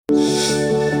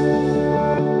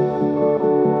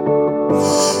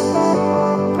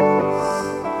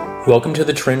Welcome to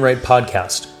the Train Right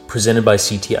podcast, presented by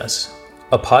CTS,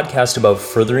 a podcast about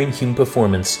furthering human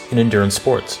performance in endurance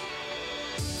sports.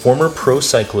 Former pro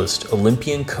cyclist,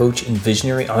 Olympian coach, and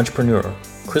visionary entrepreneur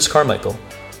Chris Carmichael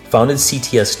founded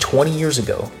CTS 20 years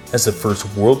ago as the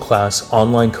first world-class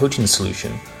online coaching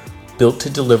solution built to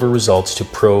deliver results to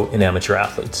pro and amateur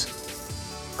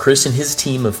athletes. Chris and his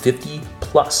team of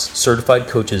 50-plus certified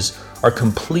coaches are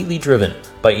completely driven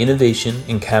by innovation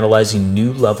in catalyzing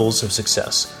new levels of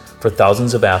success for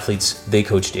thousands of athletes they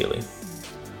coach daily.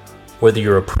 Whether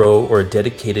you're a pro or a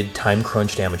dedicated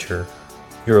time-crunched amateur,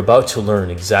 you're about to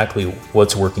learn exactly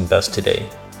what's working best today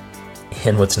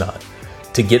and what's not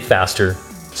to get faster,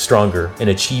 stronger,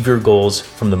 and achieve your goals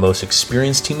from the most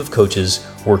experienced team of coaches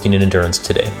working in endurance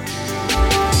today.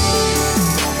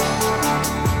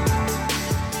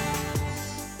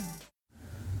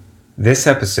 This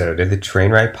episode of the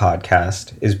Train Right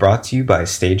podcast is brought to you by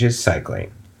Stages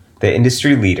Cycling, the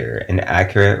industry leader in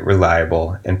accurate,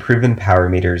 reliable, and proven power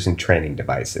meters and training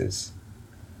devices.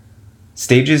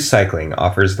 Stages Cycling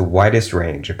offers the widest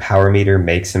range of power meter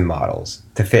makes and models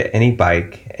to fit any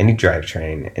bike, any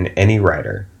drivetrain, and any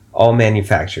rider, all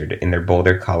manufactured in their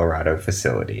Boulder, Colorado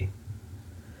facility.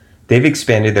 They've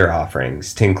expanded their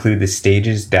offerings to include the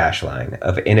Stages Dash line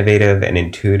of innovative and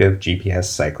intuitive GPS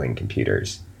cycling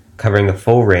computers, covering a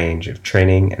full range of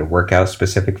training and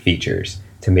workout-specific features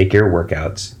to make your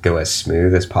workouts go as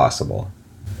smooth as possible.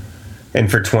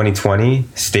 And for 2020,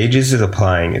 Stages is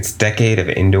applying its decade of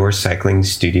indoor cycling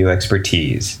studio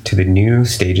expertise to the new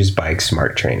Stages Bike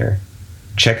Smart Trainer.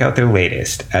 Check out their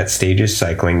latest at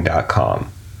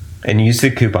stagescycling.com and use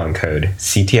the coupon code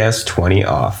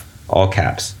CTS20OFF, all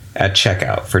caps, at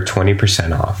checkout for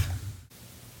 20% off.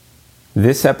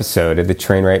 This episode of the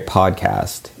Train Right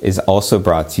podcast is also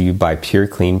brought to you by Pure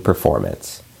Clean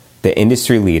Performance, the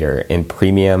industry leader in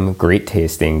premium,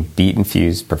 great-tasting,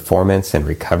 DEET-infused performance and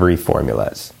recovery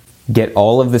formulas. Get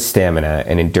all of the stamina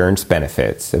and endurance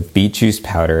benefits of beet juice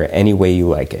powder any way you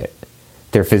like it.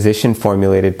 Their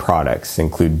physician-formulated products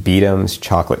include Beat'ems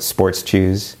Chocolate Sports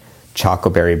Chews,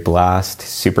 Chocoberry Blast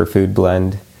Superfood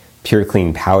Blend, Pure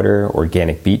Clean Powder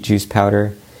Organic Beet Juice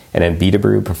Powder, and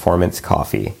Envitabrew Performance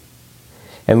Coffee.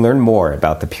 And learn more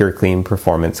about the Pure Clean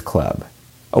Performance Club,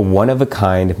 a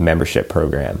one-of-a-kind membership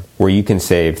program where you can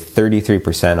save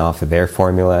 33% off of their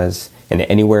formulas and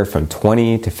anywhere from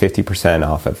 20 to 50%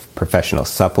 off of professional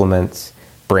supplements,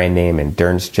 brand name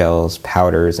endurance gels,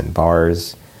 powders and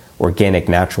bars, organic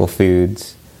natural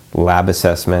foods, lab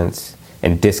assessments,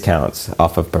 and discounts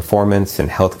off of performance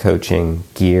and health coaching,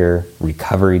 gear,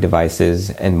 recovery devices,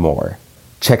 and more.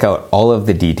 Check out all of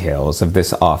the details of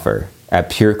this offer at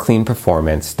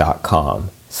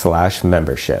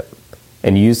purecleanperformance.com/membership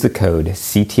and use the code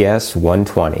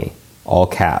CTS120, all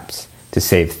caps, to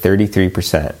save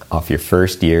 33% off your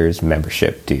first year's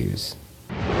membership dues.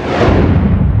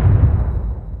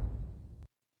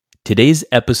 Today's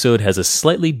episode has a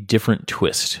slightly different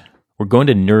twist. We're going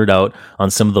to nerd out on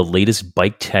some of the latest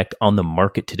bike tech on the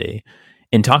market today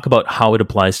and talk about how it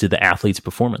applies to the athlete's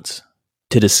performance.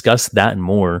 To discuss that and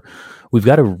more, we've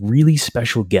got a really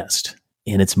special guest,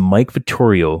 and it's Mike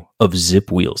Vittorio of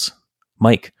Zip Wheels.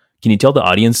 Mike, can you tell the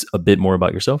audience a bit more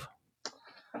about yourself?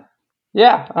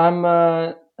 Yeah, I'm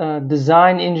a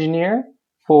design engineer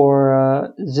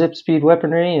for Zip Speed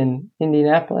Weaponry in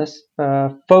Indianapolis,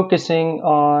 focusing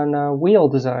on wheel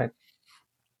design.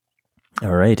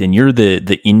 All right, and you're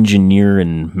the engineer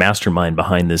and mastermind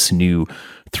behind this new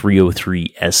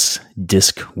 303S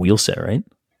disc wheel set, right?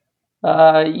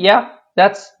 Yeah,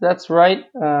 that's right.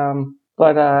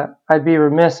 But I'd be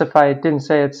remiss if I didn't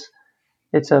say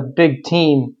it's a big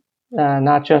team,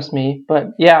 not just me.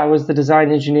 But yeah, I was the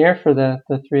design engineer for the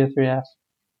 303S.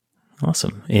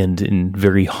 Awesome, and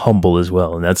very humble as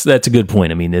well, and that's a good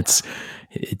point. I mean, it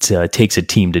takes a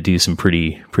team to do some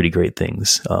pretty great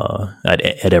things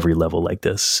at every level like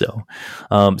this. So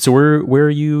where are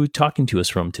you talking to us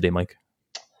from today, Mike?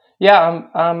 Yeah,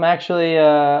 I'm actually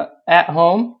at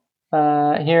home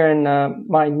here in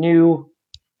my new,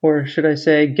 or should I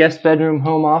say, guest bedroom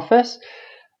home office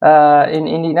in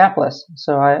Indianapolis.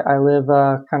 So I live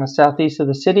kind of southeast of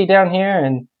the city down here,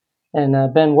 and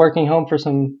been working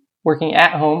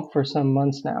at home for some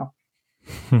months now.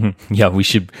 Yeah, we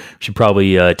should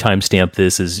probably timestamp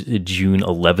this as June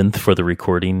 11th for the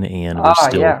recording, and we're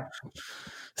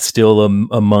still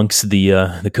amongst the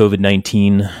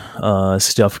COVID-19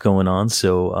 stuff going on.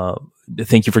 So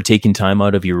thank you for taking time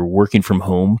out of your working from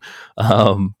home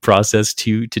process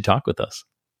to talk with us.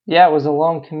 Yeah, it was a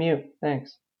long commute.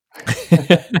 Thanks.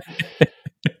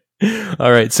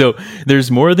 All right. So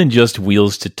there's more than just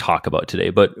wheels to talk about today,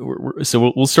 but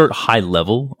we'll start high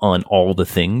level on all the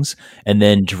things and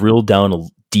then drill down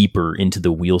deeper into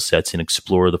the wheel sets and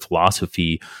explore the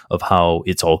philosophy of how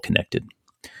it's all connected.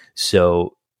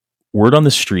 So word on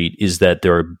the street is that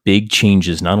there are big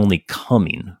changes not only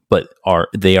coming, but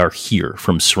they are here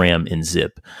from SRAM and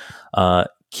Zipp.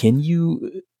 Can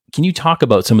you talk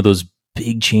about some of those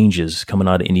big changes coming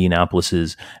out of Indianapolis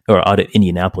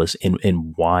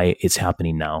and why it's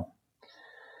happening now?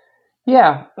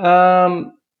 Yeah.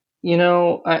 We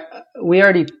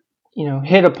already,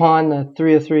 hit upon the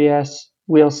 303S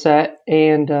wheel set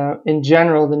and, in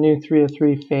general, the new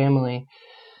 303 family.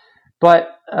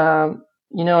 But, at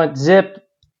Zipp,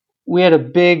 we had a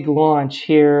big launch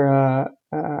here,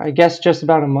 I guess just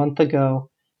about a month ago.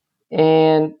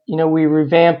 And, we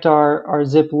revamped our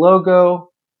Zipp logo.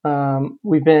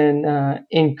 We've been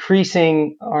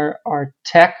increasing our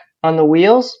tech on the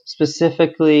wheels,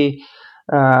 specifically,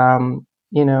 in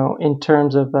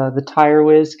terms of the Tire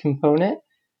Whiz component.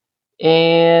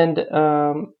 And,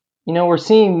 we're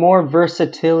seeing more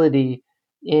versatility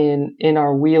in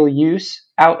our wheel use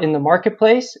out in the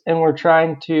marketplace. And we're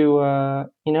trying to,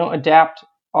 adapt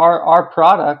our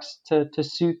products to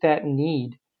suit that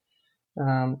need.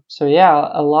 So yeah,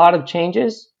 a lot of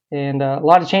changes and a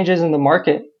lot of changes in the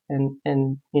market,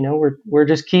 and we're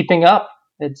just keeping up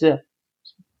at Zipp.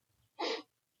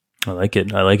 I like it.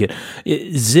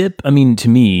 Zipp, I mean, to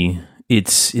me,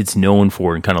 it's known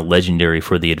for and kind of legendary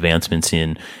for the advancements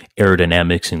in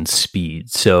aerodynamics and speed.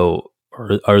 So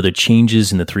are the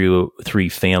changes in the 303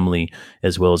 family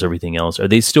as well as everything else, are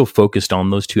they still focused on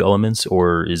those two elements,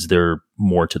 or is there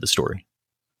more to the story?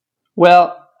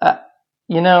 Well,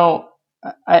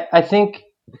 I think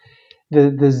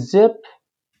the Zipp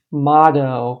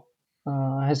motto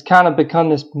has kind of become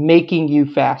this making you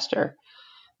faster.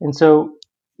 And so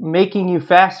making you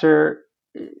faster,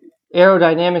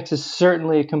 aerodynamics is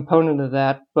certainly a component of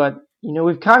that. But,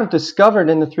 we've kind of discovered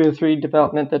in the 303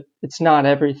 development that it's not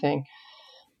everything.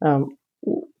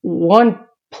 One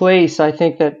place I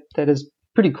think that is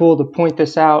pretty cool to point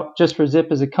this out just for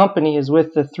Zipp as a company is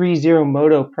with the 30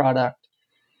 Moto product.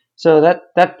 So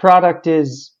that product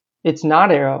it's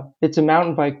not aero, it's a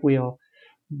mountain bike wheel,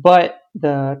 but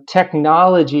the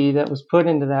technology that was put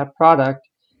into that product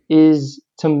is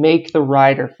to make the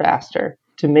rider faster,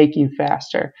 to make you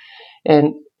faster,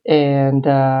 and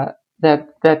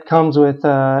that comes with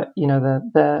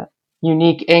the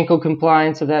unique ankle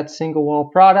compliance of that single wall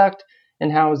product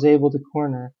and how it's able to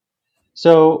corner.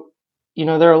 So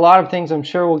there are a lot of things I'm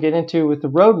sure we'll get into with the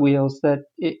road wheels that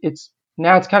it's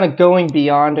kind of going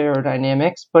beyond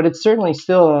aerodynamics, but it's certainly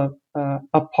still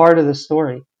a part of the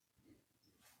story.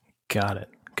 Got it.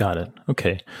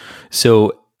 Okay.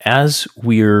 So as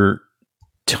we're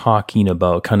talking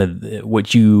about kind of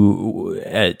what you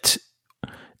at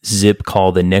Zipp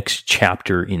call the next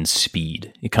chapter in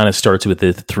speed, it kind of starts with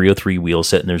the 303 wheel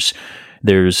set, and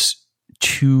there's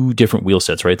two different wheel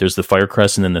sets, right? There's the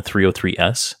Firecrest and then the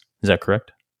 303S. Is that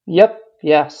correct? Yep.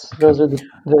 Yes. Okay. Those are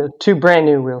the two brand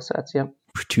new wheel sets. Yep.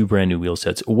 Two brand new wheel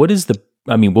sets. What is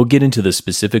we'll get into the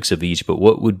specifics of each, but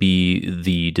what would be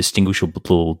the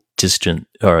distinguishable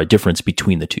difference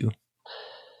between the two?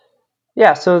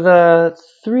 Yeah. So the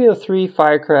 303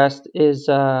 Firecrest is,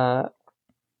 I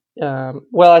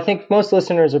think most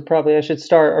listeners are probably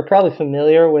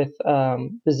familiar with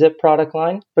the Zipp product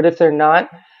line, but if they're not,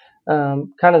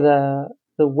 kind of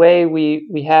the way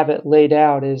we have it laid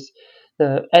out is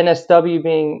the NSW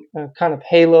being kind of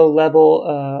halo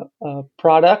level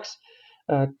products,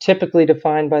 typically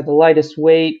defined by the lightest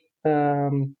weight,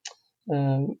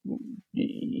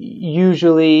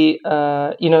 usually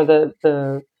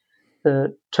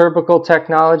the turbical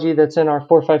technology that's in our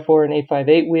 454 and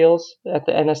 858 wheels at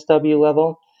the NSW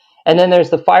level, and then there's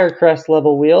the Firecrest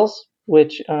level wheels,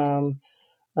 which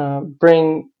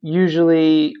bring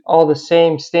usually all the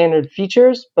same standard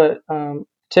features, but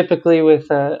typically with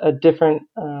a different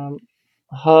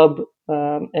hub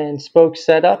and spoke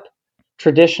setup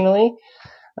traditionally.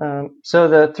 So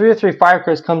the 303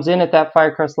 Firecrest comes in at that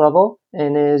Firecrest level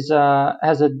and has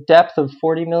a depth of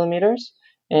 40 millimeters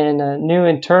and a new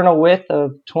internal width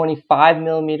of 25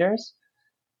 millimeters.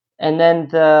 And then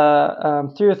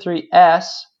the 303S,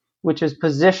 which is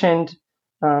positioned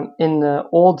in the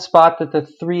old spot that the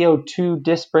 302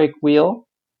 disc brake wheel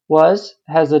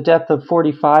has a depth of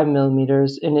 45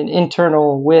 millimeters and an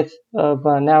internal width of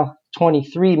now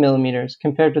 23 millimeters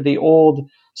compared to the old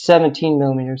 17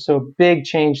 millimeters. So a big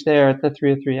change there at the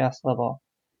 303S level.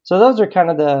 So those are kind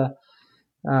of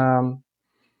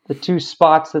the two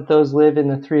spots that those live in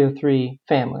the 303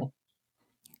 family.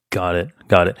 Got it.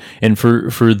 Got it. And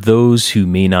for those who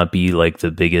may not be like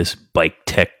the biggest bike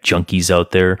tech junkies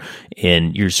out there,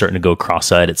 and you're starting to go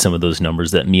cross-eyed at some of those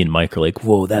numbers that me and Mike are like,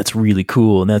 whoa, that's really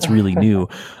cool and that's really new.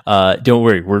 Don't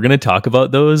worry, we're going to talk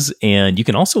about those, and you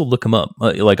can also look them up,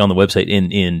 like on the website,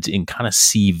 and kind of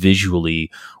see visually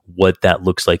what that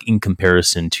looks like in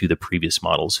comparison to the previous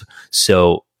models.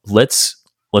 So let's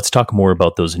talk more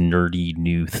about those nerdy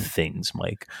new things,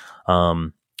 Mike.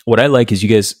 What I like is you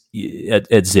guys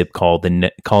at Zip call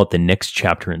it the next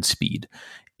chapter in speed.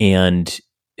 And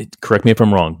correct me if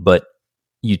I'm wrong, but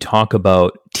you talk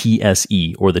about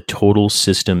TSE, or the total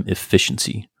system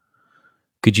efficiency.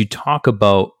 Could you talk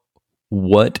about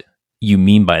what you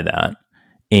mean by that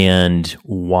and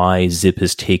why Zip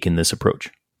has taken this approach?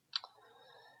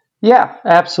 Yeah,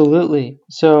 absolutely.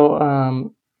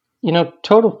 So,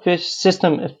 total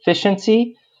system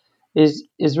efficiency is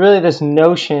really this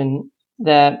notion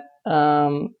that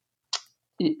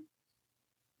you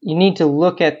need to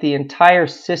look at the entire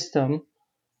system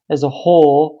as a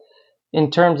whole in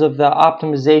terms of the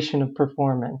optimization of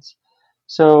performance.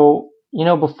 So,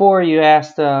 before you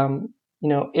asked,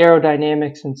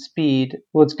 aerodynamics and speed,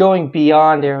 well, it's going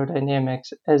beyond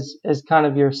aerodynamics as kind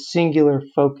of your singular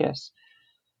focus.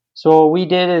 So what we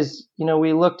did is,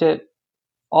 we looked at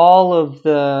all of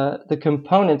the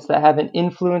components that have an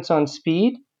influence on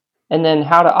speed, and then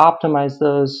how to optimize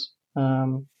those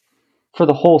for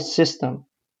the whole system.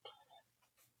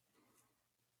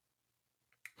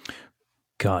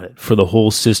 Got it. For the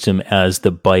whole system, as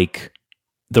the bike,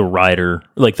 the rider,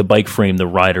 like the bike frame, the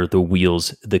rider, the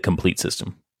wheels, the complete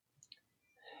system.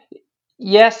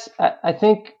 Yes, I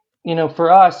think, for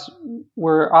us,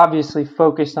 we're obviously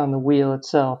focused on the wheel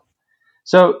itself.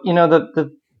 So,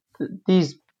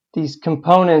 these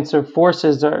components or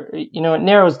forces are, it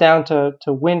narrows down to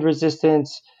wind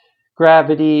resistance,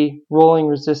 gravity, rolling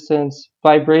resistance,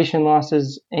 vibration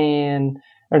losses, and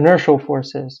inertial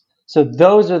forces. So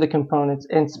those are the components,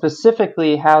 and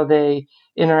specifically how they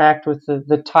interact with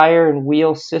the tire and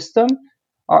wheel system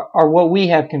are what we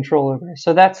have control over.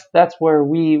 So that's where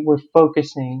we were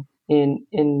focusing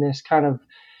in this kind of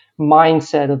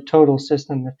mindset of total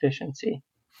system efficiency.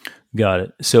 Got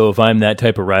it. So if I'm that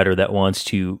type of rider that wants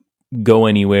to go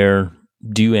anywhere,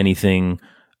 do anything,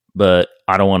 but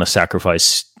I don't want to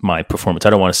sacrifice my performance, I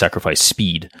don't want to sacrifice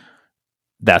speed,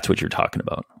 that's what you're talking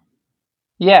about.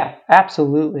 Yeah,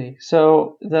 absolutely.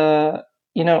 So the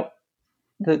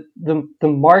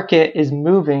market is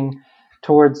moving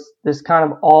towards this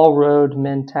kind of all-road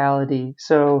mentality.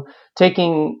 So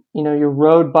taking, your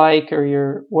road bike or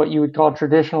your what you would call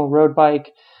traditional road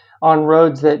bike on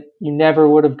roads that you never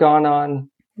would have gone on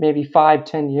maybe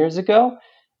 5-10 years ago,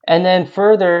 and then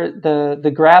further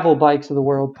the gravel bikes of the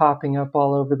world popping up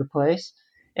all over the place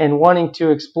and wanting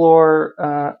to explore,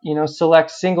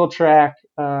 select single track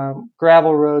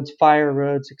gravel roads, fire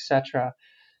roads, etc.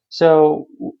 So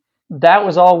that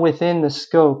was all within the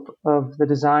scope of the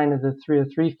design of the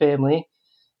 303 family,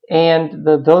 and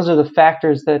those are the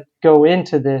factors that go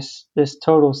into this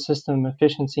total system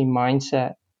efficiency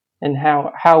mindset, and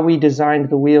how we designed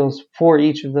the wheels for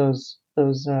each of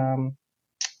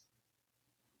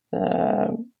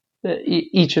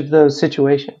each of those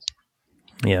situations.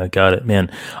 Yeah, got it,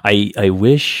 man. I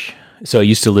wish. So I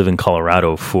used to live in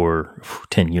Colorado for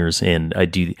 10 years, and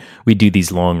we do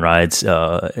these long rides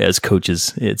as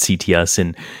coaches at CTS,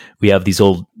 and we have these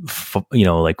old,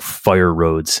 like fire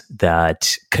roads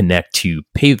that connect to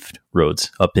paved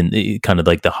roads up in kind of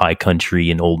like the high country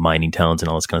and old mining towns and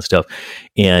all this kind of stuff.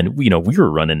 And we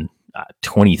were running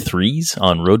 23s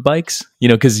on road bikes,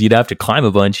 because you'd have to climb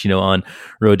a bunch, on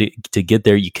road to get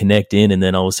there. You connect in, and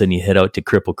then all of a sudden you head out to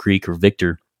Cripple Creek or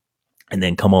Victor, and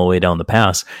then come all the way down the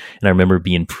pass. And I remember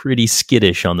being pretty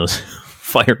skittish on those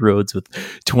fire roads with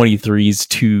 23s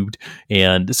tubed.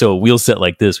 And so a wheel set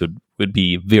like this would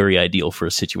be very ideal for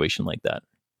a situation like that,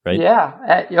 right? Yeah.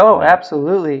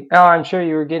 Absolutely. Oh, I'm sure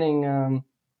you were getting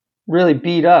really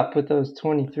beat up with those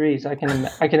 23s. I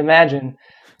can imagine.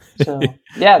 So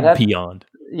yeah, that's beyond.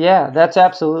 Yeah, that's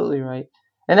absolutely right.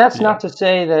 And that's not to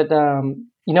say that,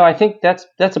 I think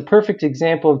that's a perfect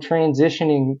example of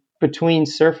transitioning between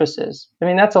surfaces. I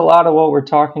mean, that's a lot of what we're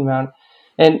talking about.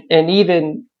 And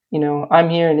even, I'm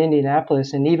here in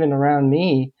Indianapolis, and even around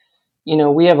me,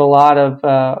 we have a lot of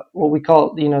what we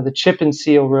call, the chip and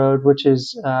seal road, which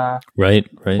is, right.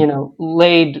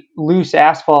 Laid loose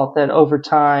asphalt that over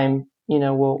time,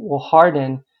 will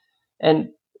harden. And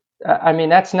I mean,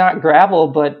 that's not gravel,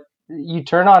 but you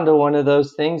turn onto one of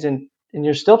those things and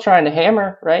you're still trying to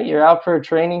hammer, right? You're out for a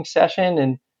training session,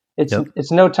 and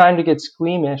it's no time to get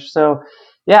squeamish. So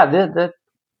yeah,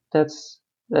 that's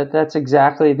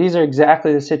these are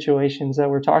exactly the situations that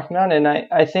we're talking about, and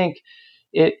I think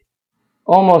it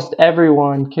almost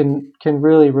everyone can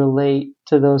really relate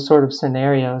to those sort of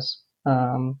scenarios,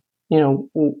 one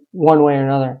way or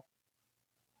another.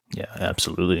 Yeah,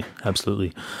 absolutely.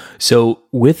 Absolutely. So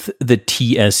with the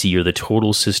TSE, or the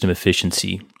total system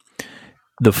efficiency,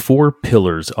 the four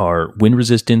pillars are wind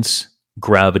resistance,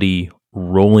 gravity,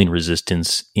 rolling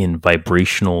resistance, and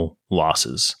vibrational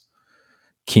losses.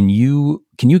 Can you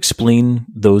explain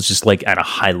those just like at a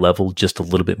high level, just a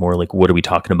little bit more? Like, what are we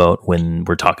talking about when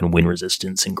we're talking wind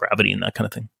resistance and gravity and that kind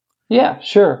of thing? Yeah,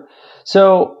 sure.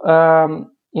 So,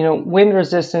 wind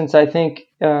resistance, I think,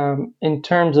 in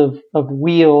terms of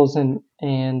wheels and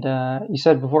you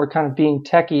said before, kind of being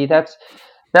techie, that's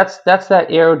that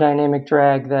aerodynamic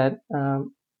drag that,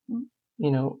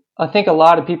 I think a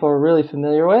lot of people are really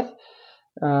familiar with.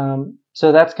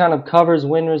 So that's kind of covers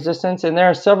wind resistance, and there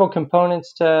are several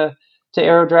components to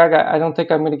aero drag. I don't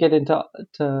think I'm going to get into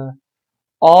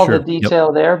all the Sure.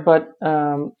 detail there, but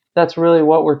that's really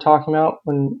what we're talking about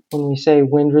when we say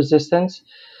wind resistance.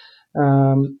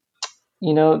 The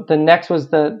next was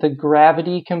the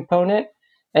gravity component,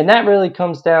 and that really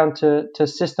comes down to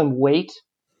system weight.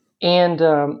 And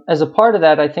as a part of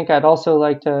that, I think I'd also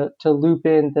like to loop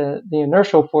in the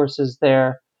inertial forces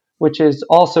there, which is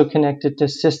also connected to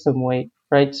system weight,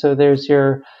 right? So there's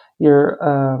your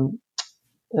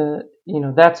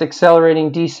that's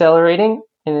accelerating, decelerating,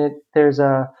 and there's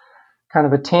a kind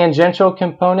of a tangential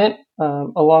component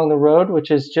along the road,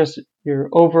 which is just your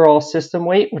overall system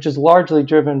weight, which is largely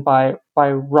driven by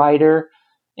rider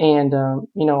and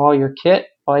all your kit,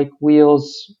 bike,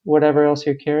 wheels, whatever else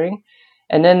you're carrying.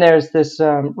 And then there's this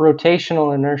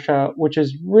rotational inertia, which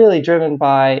is really driven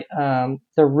by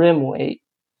the rim weight.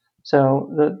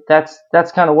 So that's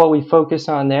kind of what we focus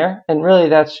on there, and really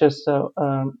that's just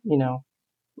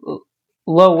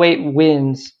low weight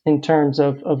wins in terms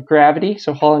of gravity,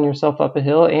 so hauling yourself up a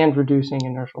hill and reducing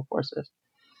inertial forces.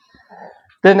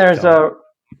 Then there's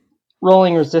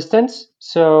rolling resistance.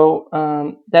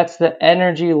 So that's the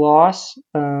energy loss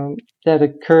that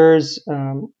occurs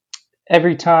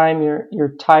every time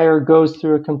your tire goes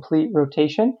through a complete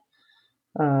rotation.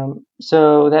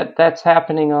 So that's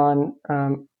happening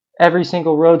on every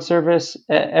single road surface,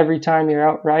 every time you're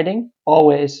out riding,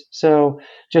 always. So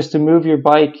just to move your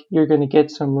bike, you're going to get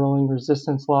some rolling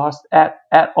resistance loss at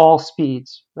all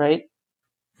speeds, right?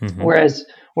 Mm-hmm. Whereas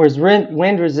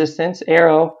wind resistance,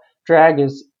 aero drag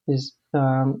is it's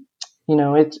a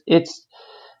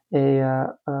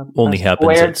only a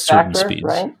happens at certain factor, speeds,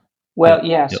 right? Well,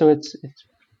 yeah. So it's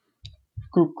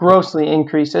grossly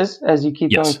increases as you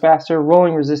keep going faster.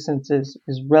 Rolling resistance is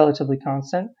relatively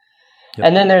constant. Yep.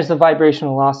 And then there's the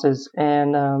vibrational losses,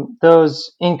 and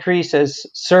those increase as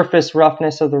surface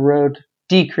roughness of the road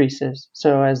decreases.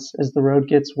 So as the road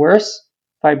gets worse,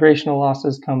 vibrational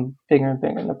losses come bigger and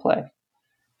bigger into play.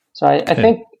 So I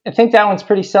think that one's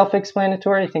pretty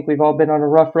self-explanatory. I think we've all been on a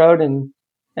rough road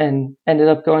and ended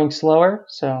up going slower.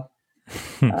 So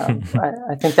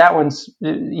I think that one's,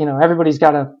 everybody's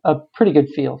got a pretty good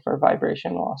feel for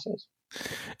vibration losses.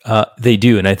 They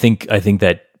do, and I think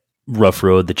that rough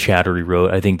road, the chattery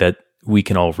road, I think that we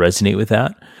can all resonate with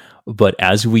that. But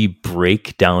as we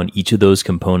break down each of those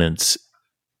components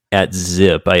at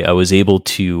Zip, I was able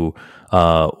to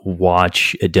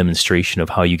watch a demonstration of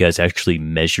how you guys actually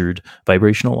measured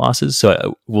vibrational losses.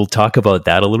 So we'll talk about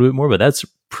that a little bit more, but that's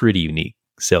pretty unique.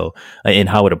 So, and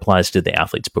how it applies to the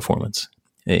athlete's performance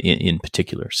in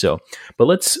particular. So, but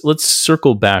let's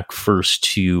circle back first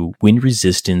to wind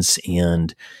resistance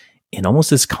and almost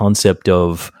this concept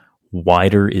of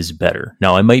wider is better.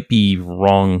 Now, I might be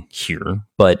wrong here,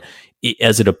 but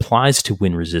as it applies to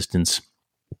wind resistance,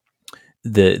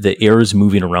 the air is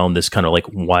moving around this kind of like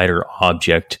wider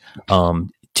object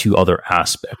to other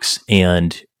aspects.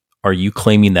 And are you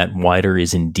claiming that wider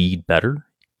is indeed better?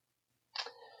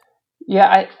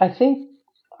 Yeah, I think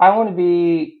I want to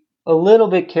be a little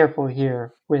bit careful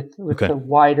here with the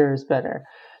wider is better.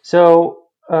 So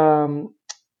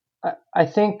I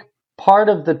think part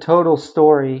of the total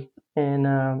story, and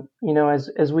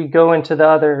as we go into the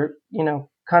other,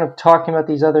 kind of talking about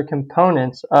these other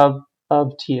components of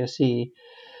TSE,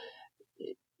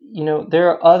 there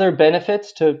are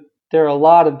a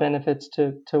lot of benefits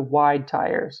to wide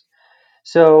tires.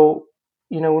 So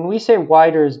when we say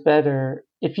wider is better,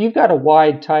 if you've got a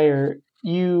wide tire,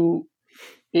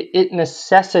 it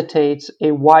necessitates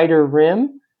a wider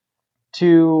rim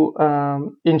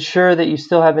to ensure that you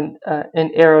still have an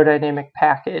aerodynamic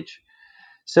package.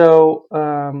 So,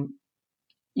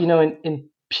 in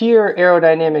pure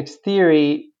aerodynamics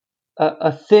theory,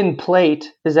 a thin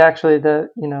plate is actually the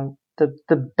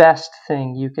the best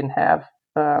thing you can have.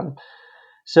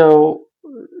 So,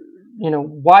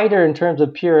 wider in terms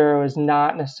of pure aero is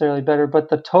not necessarily better, but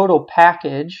the total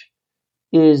package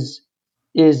is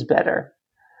better.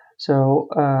 So,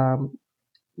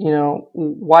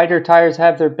 wider tires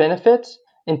have their benefits,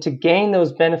 and to gain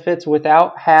those benefits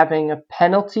without having a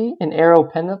penalty, an aero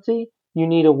penalty, you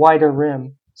need a wider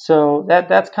rim. So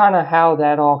that's kind of how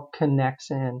that all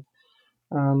connects in.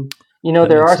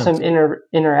 There are some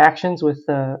interactions with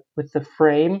the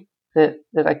frame that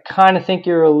I kind of think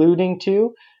you're alluding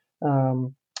to,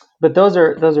 but those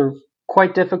are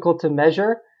quite difficult to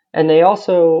measure, and they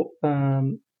also,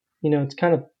 it's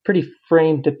kind of pretty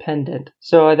frame dependent.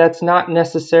 So that's not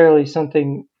necessarily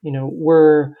something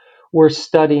we're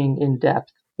studying in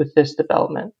depth with this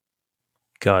development.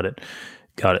 Got it.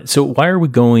 So why are we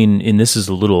going? And this is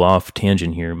a little off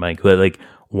tangent here, Mike. But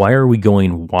why are we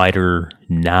going wider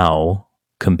now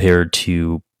compared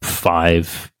to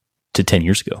 5 to 10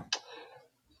 years ago?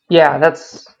 Yeah,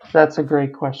 that's a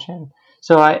great question.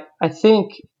 So I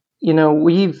think,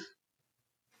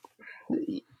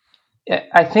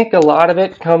 I think a lot of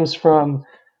it comes from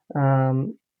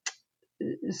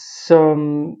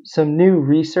some new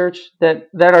research that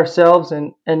ourselves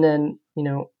and then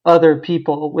other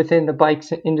people within the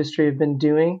bikes industry have been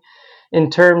doing in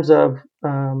terms of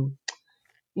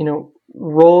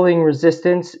rolling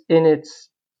resistance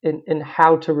in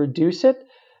how to reduce it,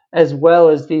 as well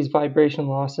as these vibration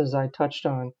losses I touched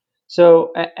on.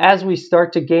 So as we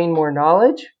start to gain more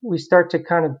knowledge, we start to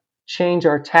kind of change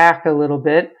our tack a little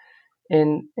bit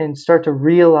and start to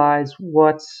realize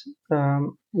what's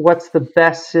the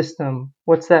best system,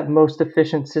 what's that most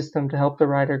efficient system to help the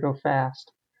rider go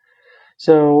fast.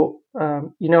 So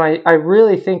I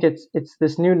really think it's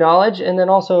this new knowledge, and then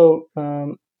also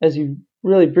as you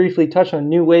really briefly touched on,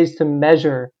 new ways to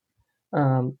measure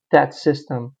that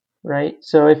system, right?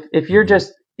 So if you're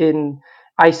just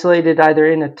isolated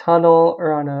either in a tunnel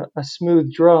or on a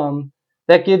smooth drum,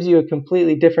 that gives you a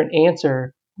completely different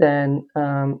answer than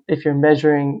if you're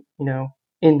measuring,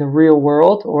 in the real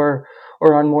world or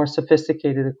on more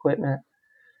sophisticated equipment.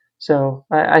 So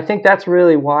I think that's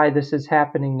really why this is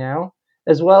happening now,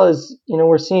 as well as,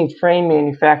 we're seeing frame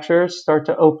manufacturers start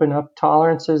to open up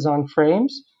tolerances on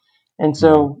frames. And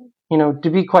so, to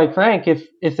be quite frank,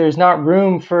 if there's not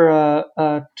room for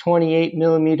a 28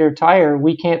 millimeter tire,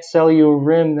 we can't sell you a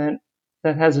rim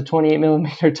that has a 28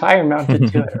 millimeter tire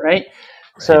mounted to it, right?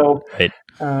 So,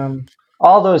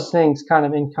 all those things kind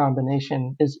of in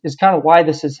combination is kind of why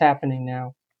this is happening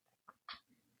now.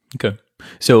 Okay.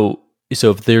 So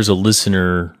if there's a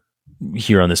listener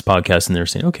here on this podcast and they're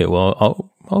saying, okay,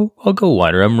 well, I'll go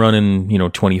wider. I'm running,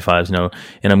 25s now,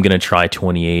 and I'm going to try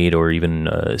 28 or even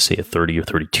say a 30 or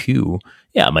 32.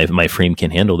 Yeah, my frame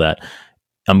can handle that.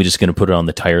 I'm just going to put it on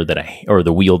the tire or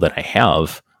the wheel that I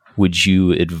have. Would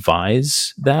you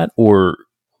advise that, or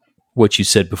what you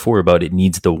said before about it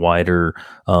needs the wider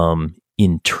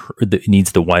it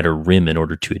needs the wider rim in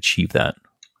order to achieve that?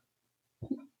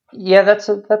 Yeah, that's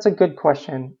a good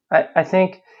question. I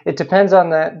think it depends on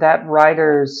that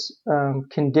rider's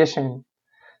condition.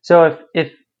 So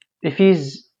if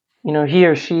he's, he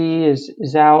or she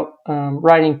is out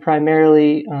riding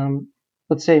primarily,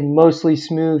 let's say mostly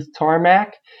smooth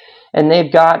tarmac, and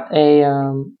they've got a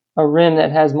rim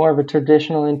that has more of a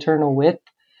traditional internal width,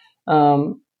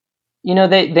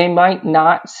 they might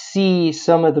not see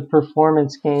some of the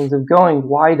performance gains of going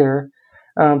wider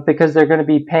because they're going to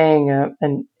be paying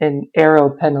an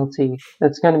aero penalty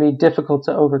that's going to be difficult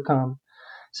to overcome.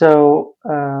 So,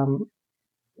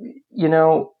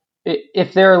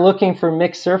 if they're looking for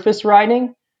mixed surface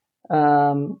riding,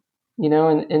 and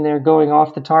they're going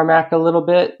off the tarmac a little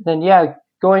bit, then yeah,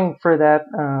 going for that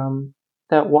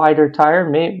wider tire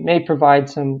may provide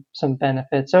some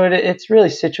benefit. So it's really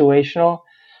situational.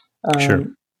 Sure.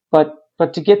 But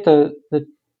to get the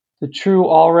true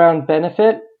all-round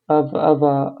benefit of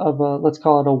a let's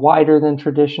call it a wider than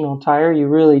traditional tire, you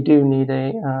really do need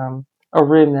a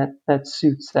rim that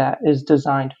suits that, is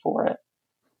designed for it.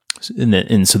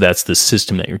 And so that's the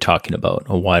system that you're talking about,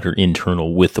 a wider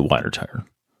internal with a wider tire.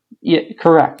 Yeah,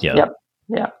 correct. Yeah. Yep.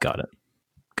 Yeah. Got it.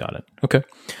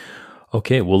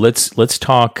 Okay. Well, let's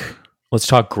talk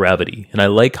gravity. And I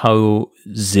like how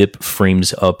Zipp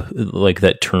frames up like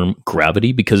that term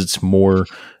gravity, because it's more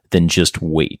than just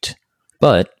weight.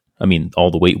 But I mean, all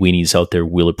the weight weenies out there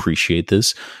will appreciate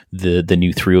this. The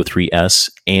new 303S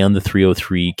and the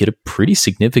 303 get a pretty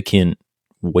significant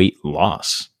weight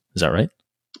loss. Is that right?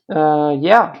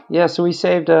 Yeah. So we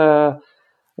saved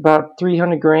about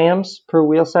 300 grams per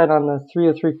wheel set on the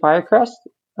 303 Firecrest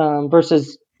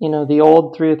versus the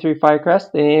old 303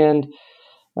 Firecrest, and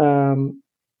For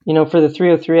the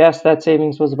 303S, that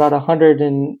savings was about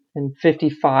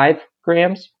 155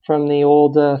 grams from the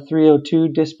old 302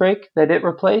 disc brake that it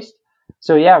replaced.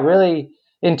 So yeah, really,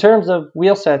 in terms of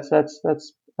wheel sets, that's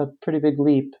a pretty big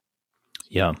leap.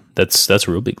 Yeah, that's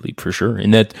a real big leap for sure.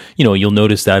 And that, you'll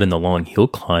notice that in the long hill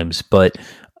climbs. But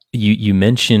you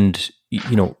mentioned,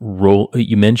 you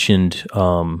mentioned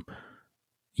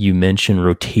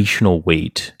rotational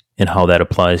weight and how that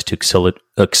applies to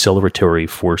acceleratory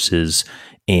forces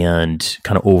and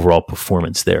kind of overall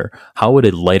performance there. How would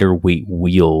a lighter weight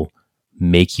wheel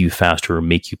make you faster or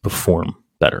make you perform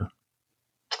better?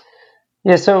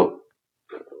 Yeah, so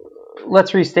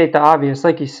let's restate the obvious.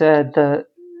 Like you said,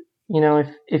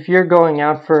 if you're going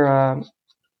out for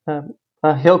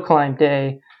a hill climb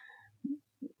day,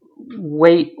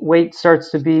 weight starts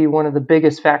to be one of the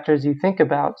biggest factors you think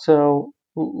about. So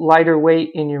lighter weight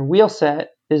in your wheel set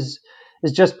is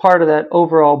just part of that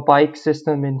overall bike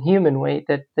system and human weight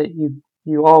that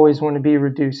you always want to be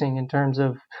reducing in terms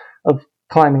of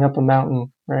climbing up a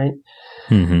mountain, right?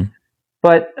 Mm-hmm.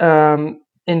 But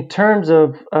in terms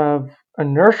of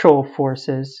inertial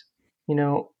forces,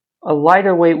 a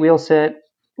lighter weight wheel set,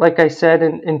 like I said,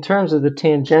 in terms of the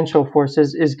tangential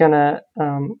forces, is going to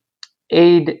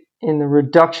aid in the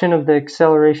reduction of the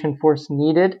acceleration force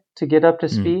needed to get up to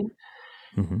speed,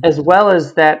 as well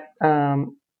as that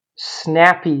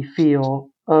snappy feel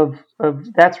of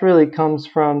that's really comes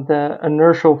from the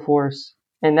inertial force,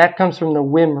 and that comes from the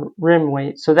rim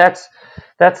weight. So that's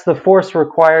the force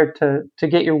required to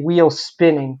get your wheel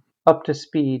spinning up to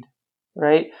speed,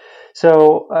 right?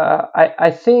 So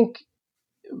I think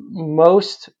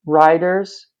most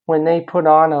riders, when they put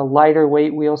on a lighter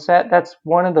weight wheel set, that's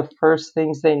one of the first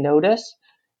things they notice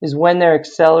is when they're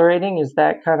accelerating, is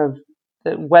that kind of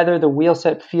whether the wheel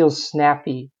set feels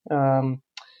snappy.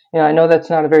 I know that's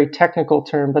not a very technical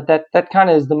term, but that kind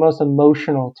of is the most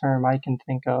emotional term I can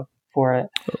think of for it.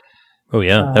 Oh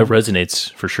yeah, that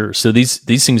resonates for sure. So these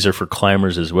things are for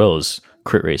climbers as well as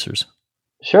crit racers.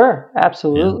 Sure,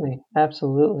 absolutely,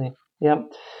 absolutely,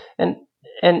 yep. And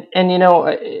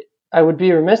I would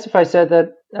be remiss if I said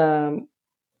that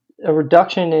a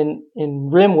reduction in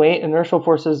rim weight, inertial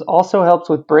forces, also helps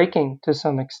with braking to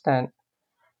some extent,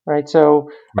 right? So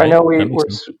right. I know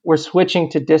we're switching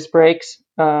to disc brakes,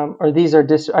 or these are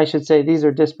disc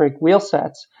brake wheel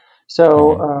sets.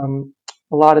 So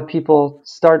a lot of people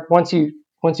start once you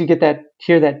get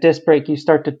hear that disc brake, you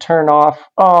start to turn off.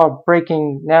 Oh,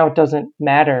 braking now doesn't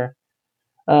matter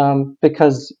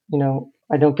because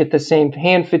I don't get the same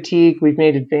hand fatigue. We've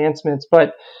made advancements,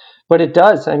 but it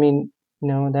does. I mean,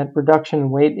 that reduction in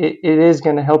weight, it is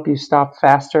going to help you stop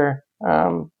faster,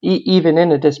 even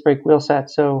in a disc brake wheel set.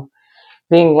 So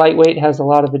being lightweight has a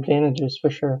lot of advantages for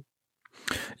sure.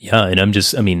 Yeah. And I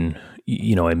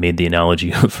made the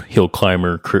analogy of hill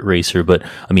climber, crit racer, but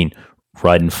I mean,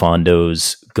 riding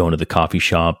fondos, going to the coffee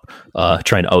shop,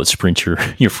 trying to out sprint your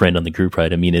friend on the group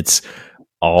ride. I mean, it's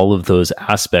all of those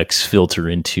aspects filter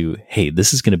into, hey,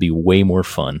 this is going to be way more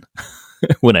fun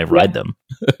when I ride them.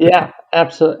 Yeah,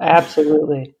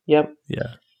 absolutely. Yep.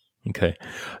 Yeah. Okay.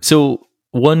 So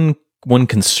one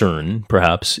concern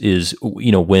perhaps is,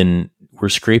 when we're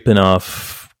scraping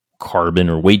off carbon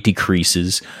or weight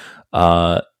decreases,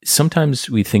 sometimes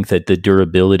we think that the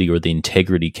durability or the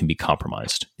integrity can be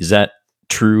compromised. Is that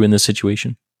true in this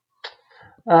situation?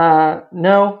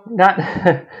 No,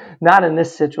 not in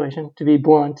this situation, to be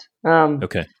blunt.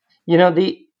 Okay.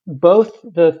 Both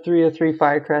the 303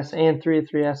 Firecrest and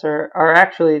 303S are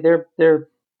actually they're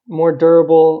more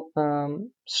durable,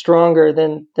 stronger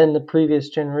than the previous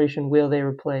generation wheel they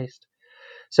replaced.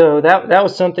 So that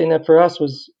was something that for us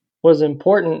was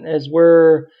important as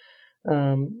we're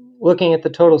looking at the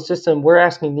total system. We're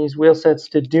asking these wheel sets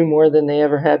to do more than they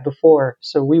ever had before.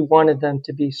 So we wanted them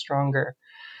to be stronger.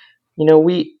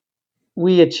 We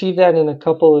achieve that in a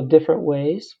couple of different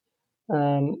ways.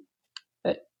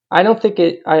 I don't think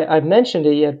I've mentioned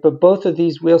it yet, but both of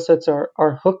these wheel sets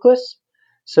are hookless.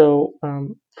 So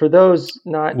for those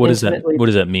not what does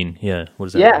that mean? Yeah. What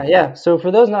does that mean? Yeah. So for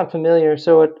those not familiar,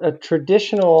 so a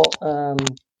traditional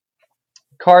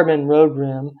carbon road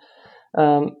rim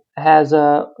has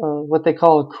a what they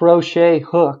call a crochet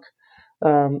hook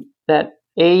that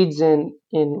aids in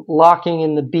locking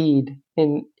in the bead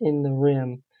in the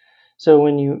rim. So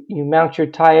when you mount your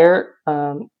tire,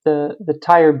 the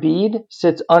tire bead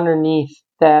sits underneath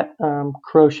that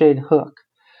crocheted hook.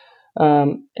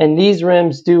 And these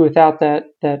rims do without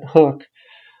that hook,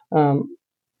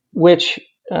 which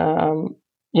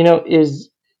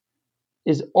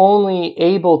is only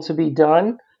able to be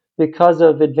done because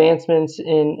of advancements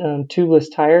in tubeless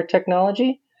tire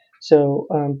technology. So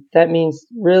that means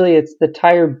really it's the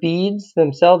tire beads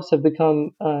themselves have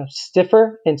become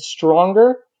stiffer and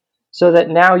stronger, so that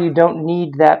now you don't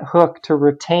need that hook to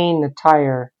retain the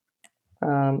tire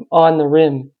on the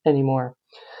rim anymore.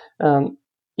 One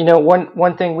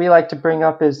thing we like to bring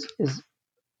up is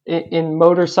in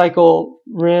motorcycle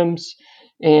rims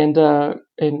and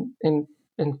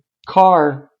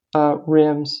car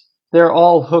rims, they're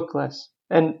all hookless,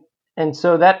 and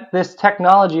so that this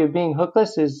technology of being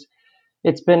hookless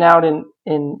it's been out in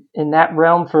that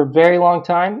realm for a very long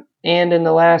time, and in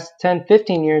the last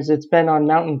 10-15 years it's been on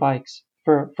mountain bikes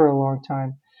for a long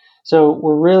time. So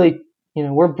we're really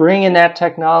we're bringing that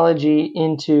technology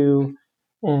into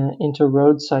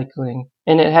road cycling,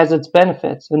 and it has its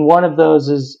benefits. And one of those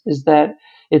is that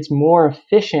it's more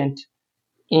efficient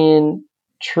in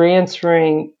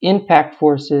transferring impact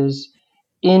forces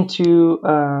into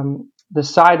the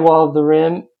sidewall of the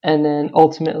rim, and then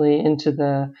ultimately into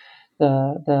the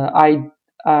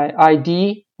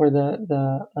ID, or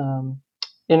the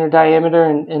inner diameter,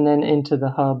 and then into the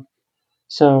hub.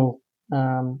 So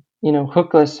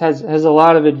hookless has a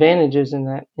lot of advantages in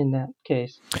that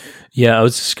case. Yeah, I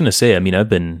was just gonna say. I mean, I've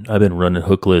been running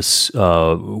hookless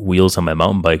wheels on my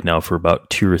mountain bike now for about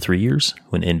 2 or 3 years.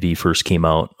 When NV first came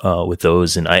out with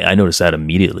those, and I noticed that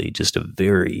immediately. Just a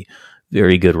very,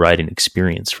 very good riding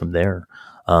experience from there.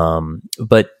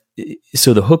 But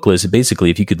so the hookless, basically,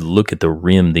 if you could look at the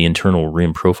rim, the internal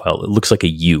rim profile, it looks like a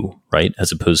U, right,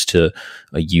 as opposed to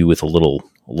a U with a little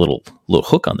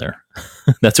hook on there.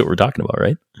 That's what we're talking about,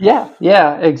 right? Yeah,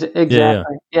 exactly.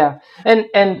 Yeah.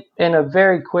 And a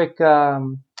very quick,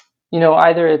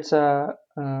 either it's our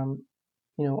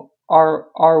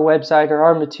website or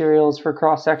our materials for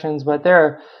cross sections, but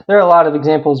there are a lot of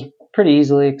examples pretty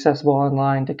easily accessible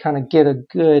online to kind of get a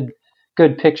good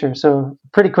picture. So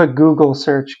pretty quick Google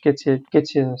search gets you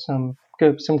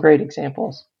some great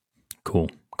examples. Cool.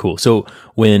 So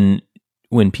when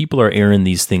people are airing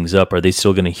these things up, are they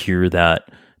still going to hear that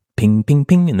ping, ping,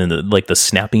 ping, and then the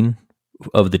snapping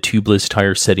of the tubeless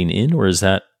tire setting in, or is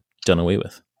that done away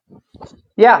with?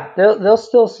 Yeah, they'll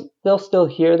still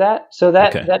hear that. So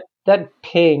that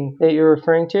ping that you're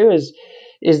referring to is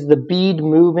the bead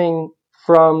moving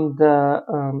from the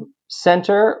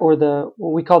center, or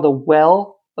what we call the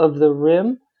well of the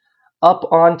rim, up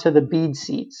onto the bead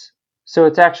seats. So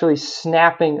it's actually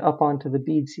snapping up onto the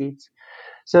bead seats.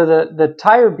 So the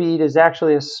tire bead is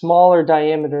actually a smaller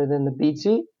diameter than the bead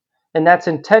seat, and that's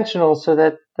intentional so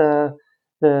that the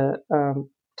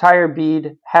tire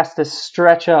bead has to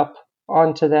stretch up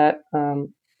onto that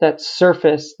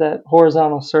surface, that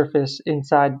horizontal surface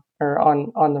inside or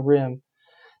on the rim.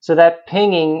 So that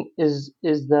pinging is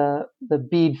the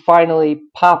bead finally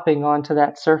popping onto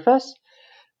that surface,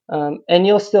 and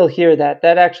you'll still hear that.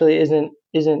 That actually isn't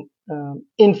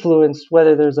influenced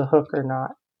whether there's a hook or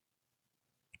not.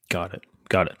 Got it.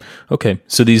 Okay,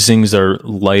 so these things are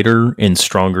lighter and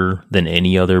stronger than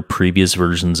any other previous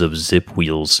versions of Zipp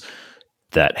wheels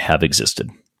that have existed.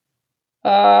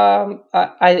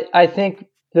 I think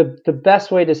the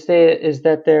best way to say it is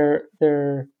that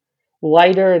they're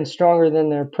lighter and stronger than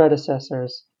their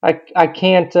predecessors. I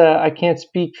can't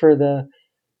speak for the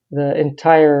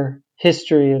entire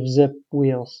history of Zipp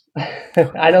wheels.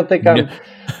 I don't think I'm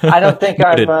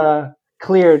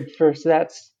cleared for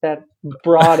that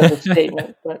broad of a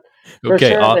statement, but for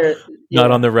okay, sure not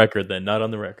on the record then. Not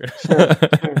on the record. Sure.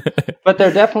 But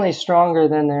they're definitely stronger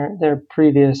than their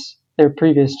previous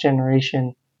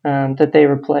generation that they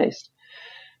replaced.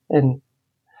 And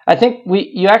I think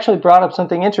you actually brought up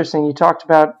something interesting. You talked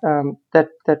about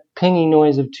that pinging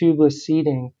noise of tubeless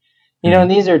seating. And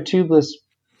these are tubeless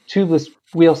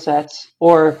wheel sets,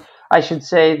 or I should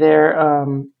say they're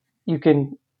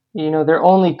they're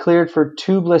only cleared for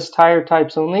tubeless tire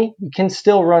types only. You can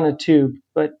still run a tube,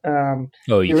 but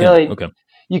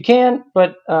you can,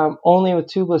 but only with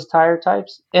tubeless tire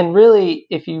types. And really,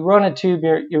 if you run a tube,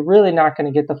 you're really not going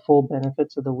to get the full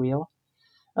benefits of the wheel.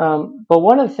 But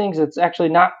one of the things that's actually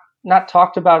not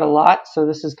talked about a lot, so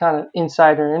this is kind of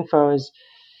insider info, is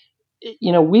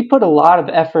we put a lot of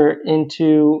effort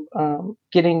into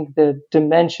getting the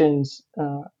dimensions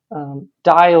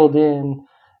dialed in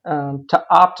to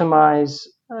optimize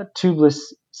tubeless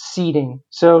seating,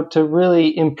 so to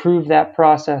really improve that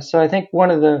process. So I think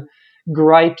one of the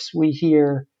gripes we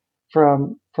hear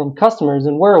from customers,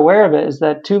 and we're aware of it, is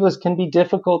that tubeless can be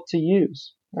difficult to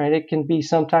use, right? It can be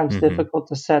sometimes difficult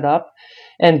to set up.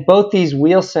 And both these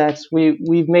wheel sets,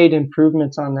 we've made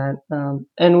improvements on that,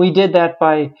 and we did that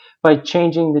by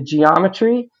changing the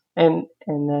geometry and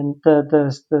then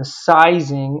the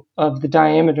sizing of the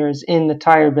diameters in the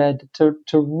tire bed to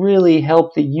really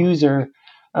help the user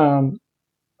um,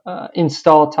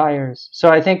 install tires. So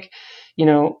I think,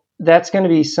 that's going to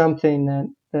be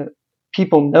something that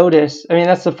people notice. I mean,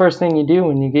 that's the first thing you do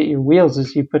when you get your wheels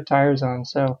is you put tires on.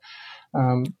 So,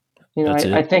 um, That's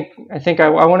I it. think I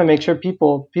want to make sure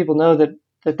people know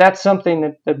that's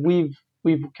something that we've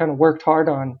kind of worked hard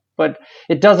on, but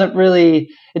it doesn't really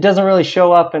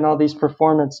show up in all these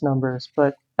performance numbers.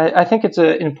 But I think it's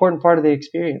an important part of the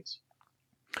experience.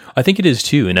 I think it is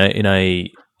too, and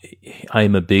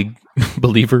I'm a big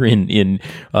believer in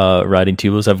riding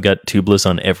tubeless. I've got tubeless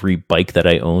on every bike that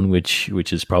I own, which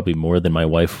is probably more than my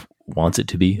wife wants it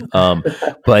to be.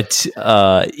 But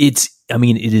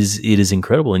it is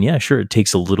incredible, and yeah, sure, it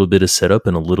takes a little bit of setup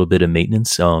and a little bit of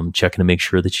maintenance, checking to make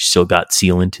sure that you still got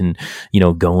sealant and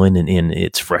going and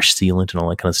it's fresh sealant and all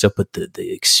that kind of stuff. But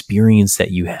the experience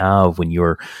that you have when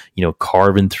you're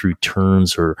carving through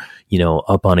turns or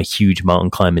up on a huge mountain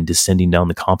climb and descending down,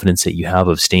 the confidence that you have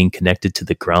of staying connected to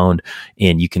the ground,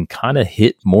 and you can kind of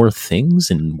hit more things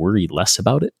and worry less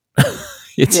about it.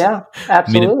 Yeah,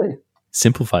 absolutely. It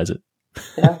simplifies it.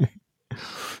 Yeah.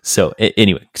 So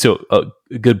anyway, a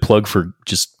good plug for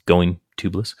just going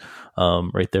tubeless,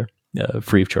 right there,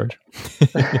 free of charge.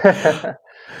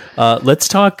 Let's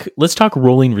talk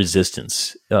rolling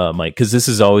resistance, Mike, because this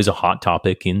is always a hot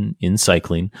topic in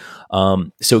cycling.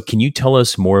 So can you tell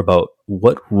us more about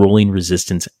what rolling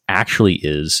resistance actually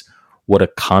is, what a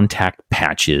contact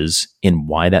patch is, and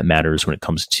why that matters when it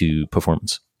comes to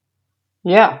performance?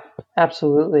 Yeah,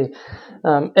 absolutely.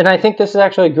 And I think this is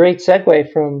actually a great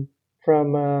segue from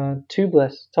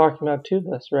tubeless, talking about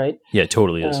tubeless, right? Yeah, it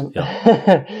totally is.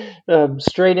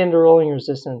 Straight into rolling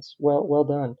resistance. Well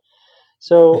done.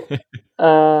 So,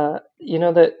 I'm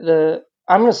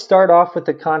going to start off with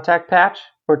the contact patch.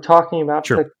 We're talking about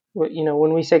Sure.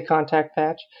 when we say contact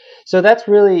patch. So that's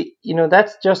really,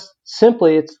 that's just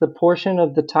simply, it's the portion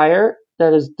of the tire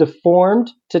that is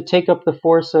deformed to take up the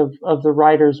force of the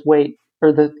rider's weight,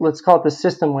 or let's call it the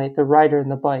system weight, the rider and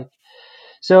the bike.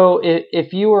 So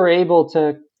if you were able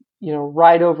to,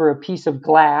 ride over a piece of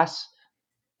glass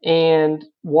and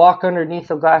walk underneath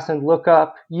the glass and look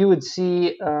up, you would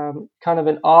see kind of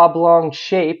an oblong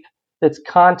shape that's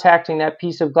contacting that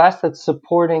piece of glass that's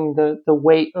supporting the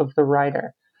weight of the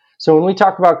rider. So when we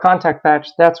talk about contact patch,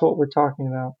 that's what we're talking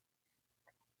about.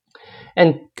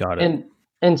 And Got it.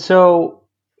 and so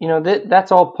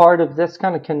that's all part of this.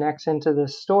 Kind of connects into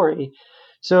this story.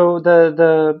 So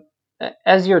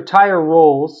as your tire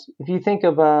rolls, if you think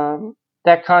of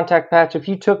that contact patch, if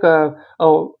you took a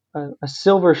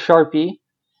silver Sharpie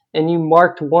and you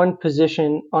marked one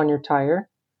position on your tire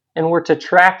and were to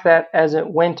track that as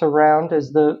it went around,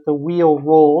 as the wheel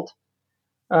rolled,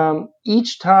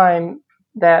 each time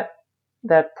that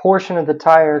portion of the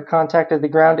tire contacted the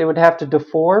ground, it would have to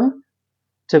deform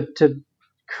to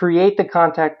create the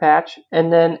contact patch,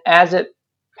 and then as it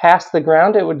passed the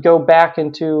ground, it would go back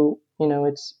into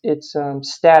its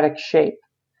static shape.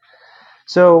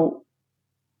 So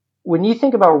when you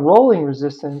think about rolling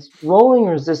resistance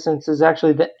is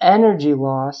actually the energy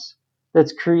loss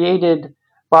that's created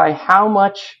by how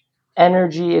much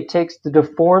energy it takes to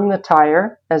deform the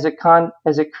tire as it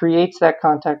creates that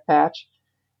contact patch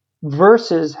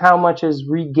versus how much is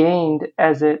regained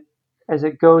as it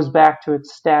goes back to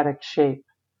its static shape.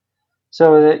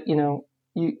 So that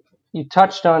you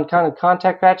touched on kind of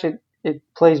contact patch, it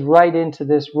plays right into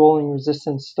this rolling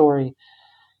resistance story.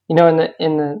 In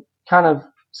the kind of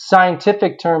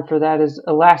scientific term for that is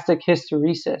elastic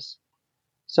hysteresis.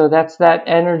 So that's that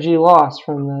energy loss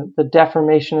from the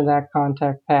deformation of that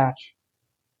contact patch.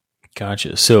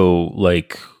 Gotcha. So,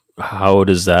 like, how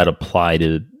does that apply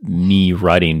to me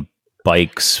riding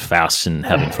bikes fast and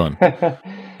having fun?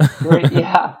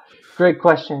 Great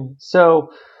question.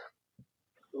 So,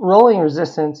 rolling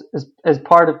resistance is as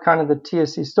part of kind of the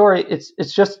TSC story.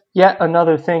 It's just yet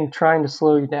another thing trying to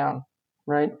slow you down,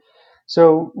 right?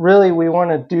 So really, we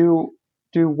want to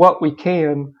do what we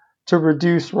can to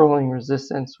reduce rolling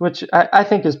resistance, which I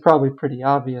think is probably pretty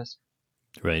obvious.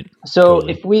 Right. So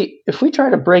Totally. if we try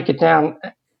to break it down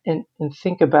and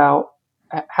think about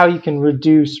how you can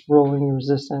reduce rolling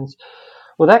resistance,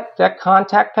 well, that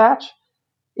contact patch,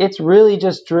 it's really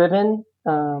just driven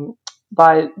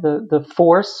by the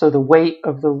force, so the weight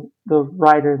of the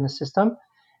rider in the system,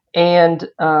 and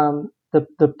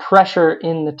the pressure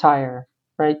in the tire,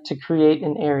 right, to create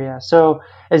an area. So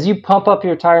as you pump up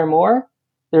your tire more,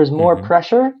 there's more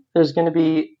pressure. There's going to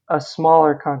be a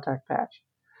smaller contact patch.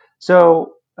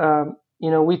 So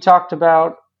we talked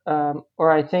about, or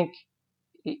I think,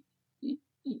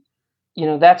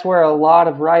 that's where a lot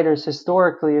of riders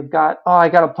historically have got, I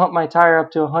got to pump my tire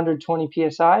up to 120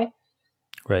 psi.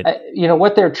 Right.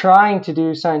 What they're trying to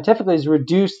do scientifically is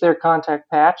reduce their contact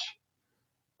patch,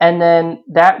 and then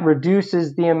that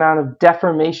reduces the amount of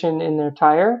deformation in their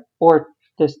tire, or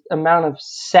this amount of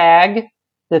sag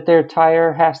that their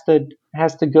tire has to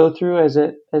go through as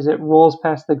it rolls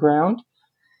past the ground,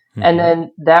 and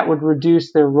then that would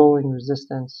reduce their rolling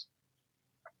resistance.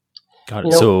 Got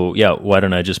it. So why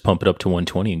don't I just pump it up to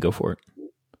 120 and go for it?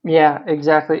 Yeah,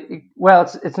 exactly.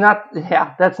 Well, it's not.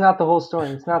 Yeah, that's not the whole story.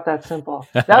 It's not that simple.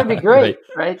 That would be great,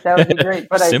 right? That would be great.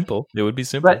 But simple. It would be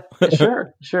simple. But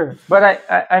sure. But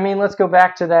I mean, let's go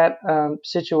back to that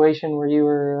situation where you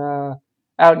were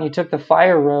out and you took the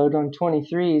fire road on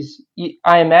 23s.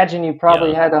 I imagine you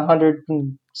probably had 100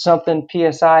 and something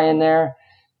psi in there,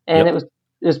 and it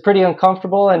was pretty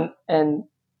uncomfortable, and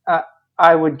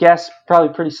I would guess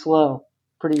probably pretty slow.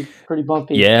 Pretty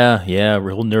bumpy. Yeah.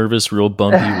 Real nervous, real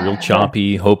bumpy, real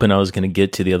choppy, hoping I was going to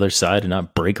get to the other side and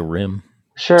not break a rim.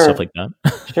 Sure. Stuff like that.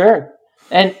 Sure.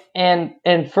 And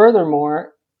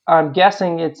furthermore, I'm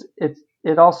guessing it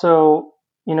also,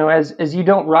 as you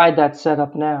don't ride that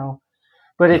setup now,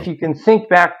 but if you can think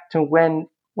back to when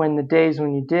the days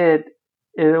when you did,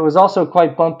 it was also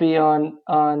quite bumpy on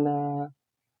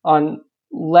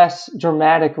less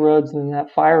dramatic roads than that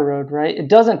fire road, right? It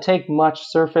doesn't take much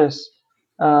surface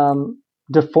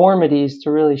deformities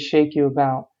to really shake you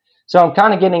about. So I'm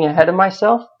kind of getting ahead of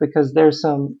myself because there's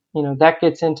some, that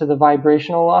gets into the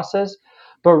vibrational losses,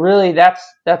 but really that's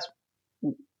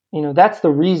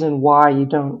the reason why you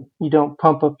don't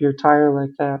pump up your tire like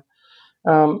that.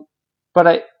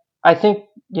 But I think,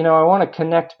 I want to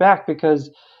connect back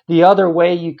because the other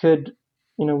way you could,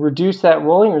 reduce that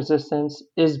rolling resistance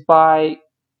is by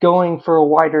going for a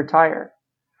wider tire.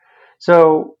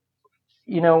 So,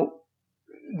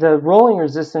 the rolling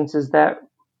resistance is that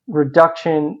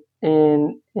reduction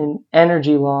in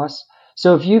energy loss.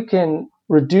 So if you can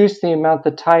reduce the amount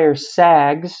the tire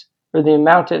sags or the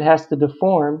amount it has to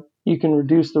deform, you can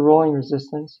reduce the rolling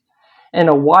resistance. And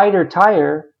a wider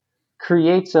tire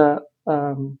creates a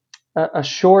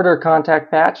shorter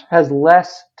contact patch, has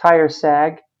less tire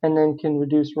sag, and then can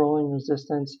reduce rolling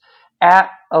resistance at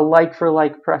a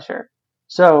like-for-like pressure.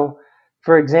 So,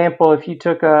 for example, if you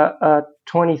took a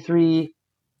 23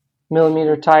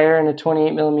 millimeter tire and a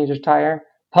 28 millimeter tire,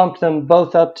 pumped them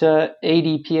both up to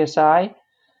 80 psi,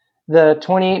 the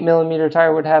 28 millimeter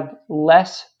tire would have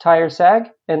less tire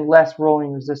sag and less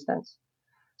rolling resistance.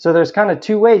 So there's kind of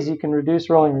two ways you can reduce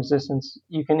rolling resistance.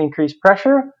 You can increase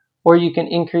pressure, or you can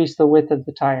increase the width of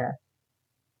the tire.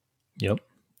 Yep,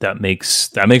 that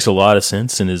makes a lot of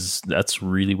sense, and that's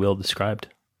really well described.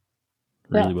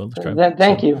 Really well described.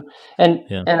 Thank you. And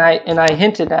I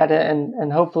hinted at it,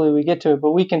 and hopefully we get to it.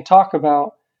 But we can talk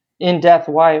about in depth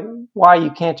why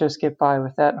you can't just get by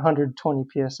with that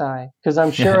 120 psi, because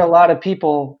I'm sure a lot of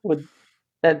people would.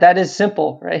 That is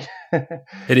simple, right?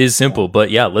 It is simple,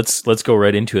 but let's go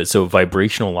right into it. So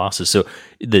vibrational losses. So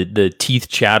the teeth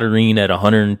chattering at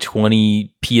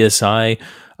 120 psi.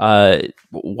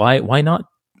 Why not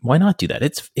do that?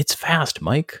 It's fast,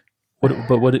 Mike. What are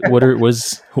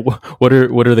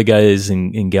the guys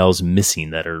and gals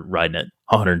missing that are riding at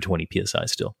 120 psi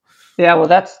still? Yeah, well,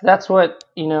 that's what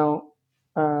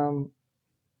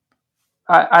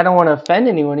I don't want to offend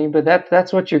anyone, but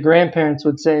that's what your grandparents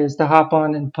would say, is to hop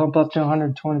on and pump up to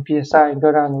 120 psi and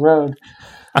go down the road.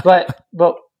 But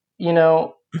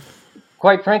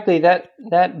quite frankly,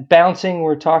 that bouncing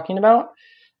we're talking about,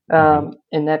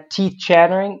 and that teeth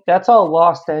chattering, that's all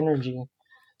lost energy.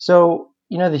 So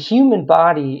the human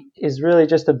body is really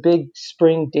just a big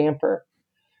spring damper,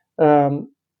 and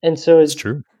so it's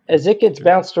true. As it gets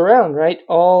bounced around, right?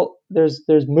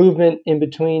 There's movement in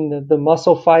between the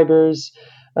muscle fibers,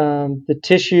 the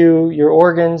tissue, your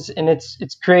organs, and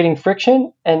it's creating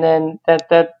friction, and then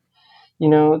that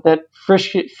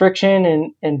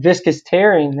friction and viscous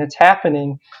tearing that's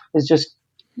happening is just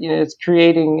it's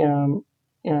creating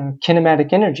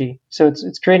kinematic energy. So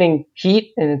it's creating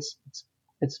heat, and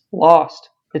it's lost.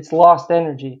 It's lost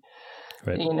energy.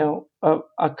 Right.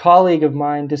 A colleague of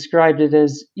mine described it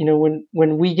as,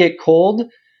 when we get cold,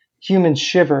 humans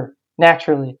shiver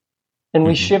naturally, and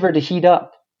we shiver to heat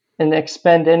up and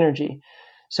expend energy.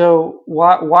 So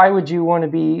why would you want to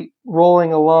be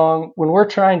rolling along when we're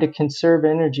trying to conserve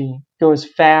energy, go as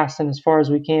fast and as far as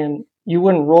we can? You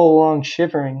wouldn't roll along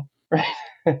shivering, right?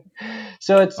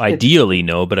 So it's ideally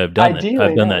no, but I've done it.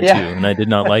 I've done that too, and I did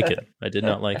not like it.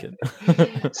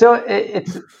 So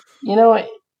it's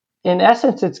in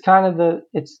essence, it's kind of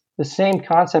it's the same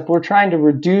concept. We're trying to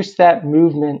reduce that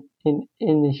movement in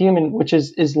the human, which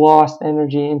is lost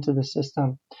energy into the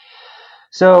system.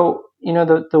 So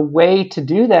the way to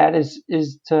do that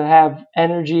is to have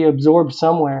energy absorbed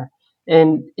somewhere.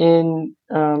 And in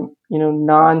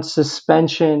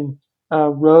non-suspension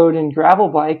road and gravel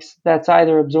bikes, that's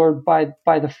either absorbed by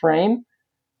the frame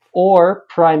or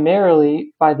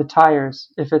primarily by the tires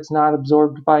if it's not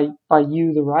absorbed by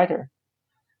you, the rider.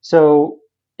 So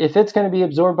if it's going to be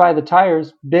absorbed by the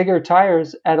tires, bigger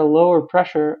tires at a lower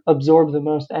pressure absorb the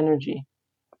most energy.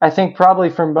 I think probably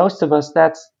for most of us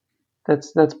that's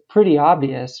pretty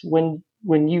obvious. When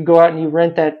you go out and you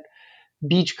rent that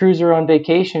beach cruiser on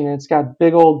vacation and it's got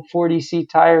big old 40C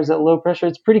tires at low pressure,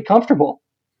 it's pretty comfortable.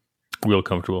 Real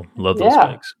comfortable. Love those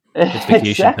bikes. It's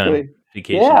vacation time.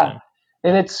 Vacation time.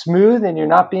 And it's smooth and you're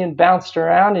not being bounced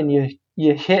around and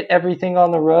you hit everything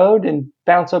on the road and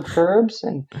bounce up curbs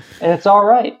and it's all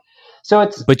right. So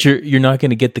it's. But you're not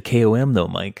going to get the KOM though,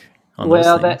 Mike. On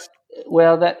those things.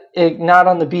 Not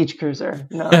on the beach cruiser.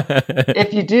 No.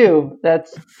 If you do,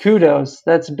 that's kudos.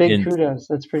 That's big kudos.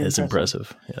 That's pretty. That's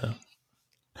impressive. Yeah.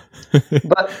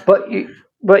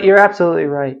 but you're absolutely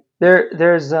right.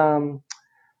 There's an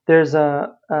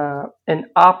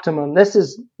optimum. This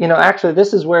is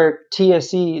where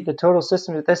TSE, the total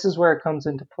system, this is where it comes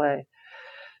into play.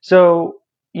 So,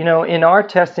 in our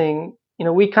testing,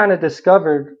 we kind of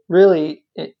discovered really,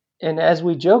 and as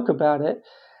we joke about it,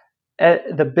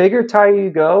 the bigger tire you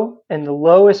go and the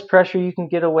lowest pressure you can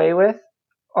get away with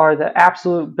are the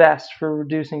absolute best for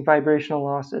reducing vibrational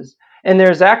losses. And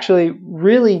there's actually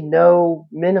really no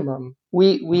minimum.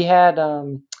 We had,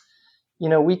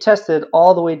 we tested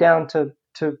all the way down to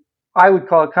I would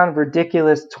call it kind of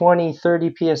ridiculous 20,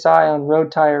 30 PSI on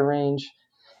road tire range.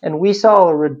 And we saw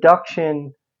a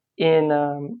reduction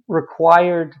in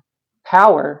required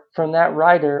power from that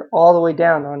rider all the way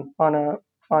down on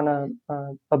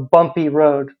a bumpy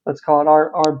road. Let's call it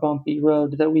our bumpy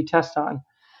road that we test on.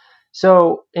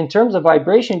 So in terms of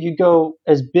vibration, you go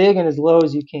as big and as low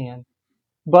as you can.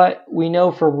 But we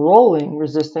know for rolling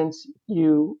resistance,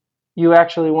 you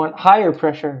actually want higher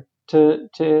pressure to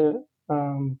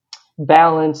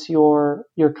balance your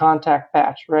contact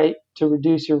patch, right? To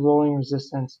reduce your rolling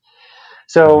resistance.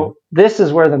 So this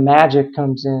is where the magic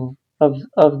comes in of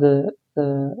the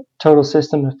total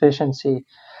system efficiency.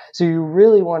 So you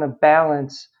really want to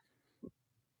balance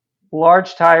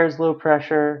large tires, low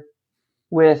pressure,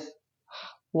 with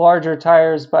larger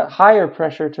tires but higher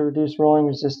pressure to reduce rolling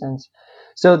resistance.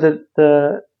 So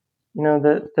the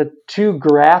two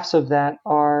graphs of that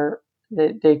are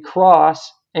they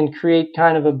cross and create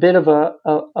kind of a bit of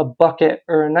a bucket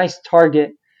or a nice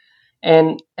target,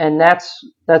 and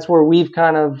that's where we've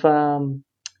kind of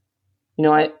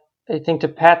I think to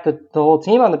pat the whole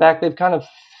team on the back, they've kind of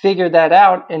figured that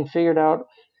out and figured out,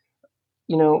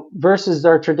 versus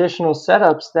our traditional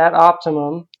setups, that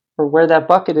optimum or where that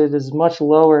bucket is much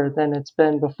lower than it's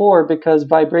been before, because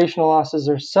vibrational losses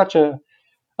are such a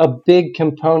big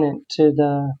component to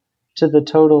the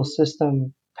total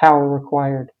system power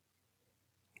required.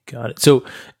 Got it. So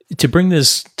to bring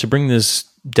this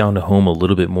down to home a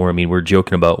little bit more, I mean, we're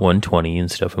joking about 120 and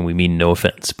stuff, and we mean no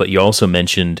offense, but you also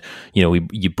mentioned,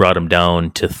 you brought them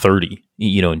down to 30,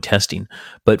 in testing.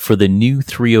 But for the new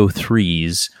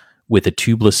 303s with a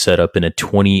tubeless setup and a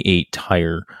 28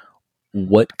 tire,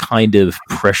 what kind of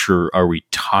pressure are we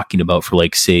talking about for,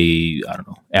 like, say, I don't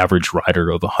know, average rider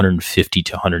of 150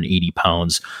 to 180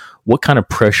 pounds? What kind of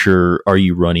pressure are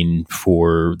you running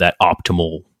for that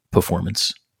optimal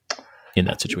performance in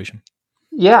that situation?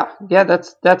 Yeah,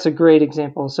 that's a great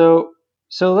example. So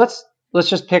let's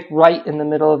just pick right in the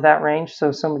middle of that range.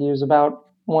 So somebody who's about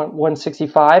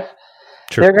 165,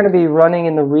 sure. They're going to be running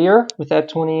in the rear with that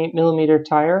 28 millimeter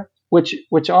tire, which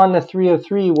on the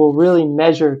 303 will really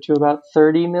measure to about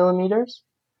 30 millimeters,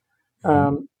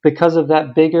 because of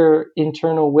that bigger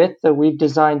internal width that we've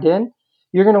designed in.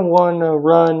 You're going to want to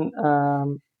run,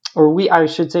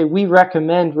 we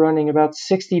recommend running about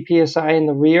 60 PSI in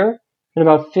the rear and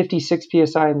about 56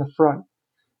 PSI in the front.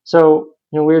 So,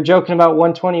 we were joking about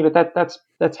 120, but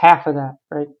that's half of that,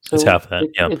 right? So it's half of that,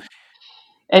 yeah.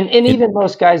 And even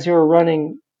most guys who are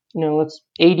running, let's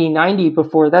 80, 90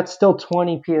 before, that's still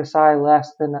 20 PSI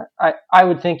less than that. I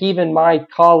would think even my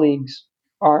colleagues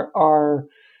are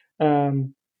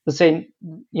let's say,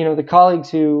 the colleagues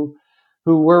who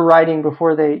were riding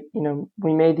before they,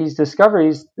 we made these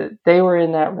discoveries, that they were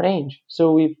in that range.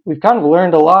 So we've kind of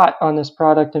learned a lot on this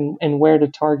product and where to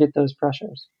target those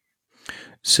pressures.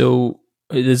 So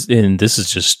this is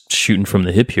just shooting from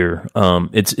the hip here.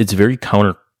 It's very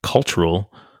countercultural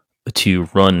to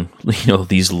run,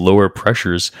 these lower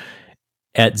pressures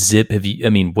at Zip.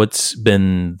 What's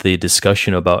been the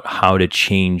discussion about how to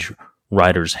change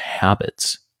riders'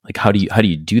 habits Like, how do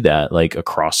you do that, like,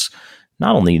 across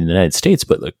not only in the United States,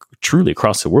 but like truly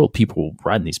across the world, people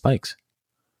riding these bikes?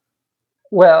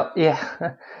 Well,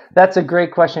 yeah, that's a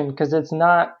great question because it's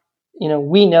not,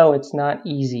 we know it's not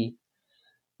easy.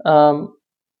 Um,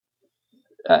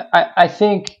 I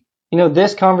think,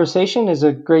 this conversation is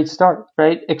a great start,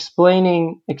 right?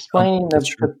 Explaining That's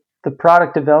true. the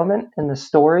product development and the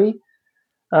story,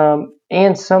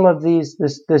 and some of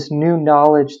this new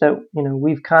knowledge that,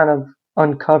 we've kind of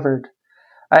uncovered.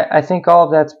 I think all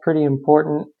of that's pretty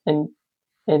important in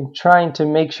trying to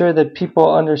make sure that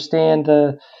people understand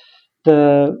the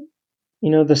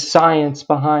the science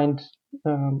behind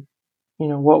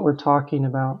what we're talking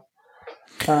about.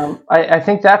 I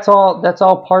think that's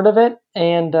all part of it,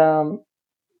 and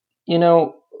you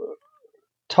know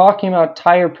talking about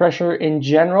tire pressure in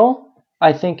general,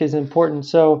 I think is important.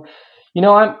 So,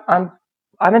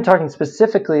 I've been talking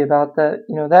specifically about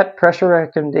that pressure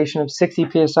recommendation of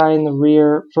 60 psi in the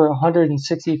rear for a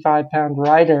 165-pound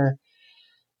rider.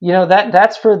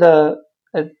 That's for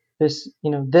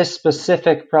this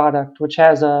specific product, which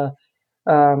has a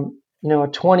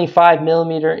 25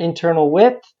 millimeter internal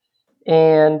width,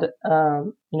 and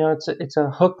it's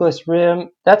a hookless rim.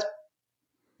 That's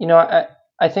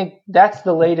I think that's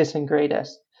the latest and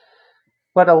greatest.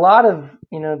 But a lot of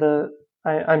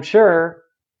I'm sure,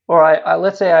 or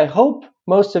let's say I hope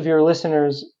most of your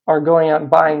listeners are going out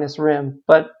and buying this rim,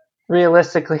 but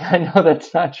realistically, I know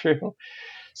that's not true.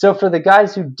 So for the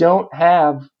guys who don't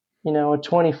have a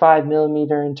 25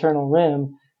 millimeter internal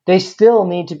rim, they still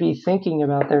need to be thinking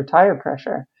about their tire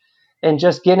pressure, and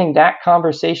just getting that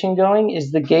conversation going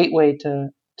is the gateway to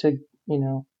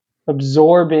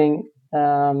absorbing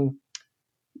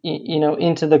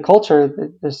into the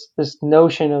culture this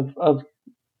notion of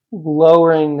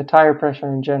lowering the tire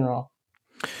pressure in general.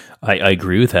 I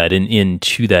agree with that. And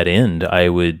to that end, I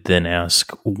would then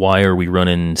ask, why are we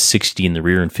running 60 in the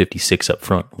rear and 56 up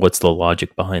front? What's the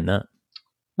logic behind that?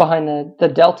 Behind the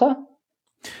delta?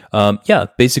 Yeah,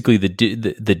 basically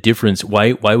the difference.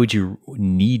 Why would you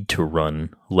need to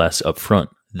run less up front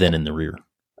than in the rear?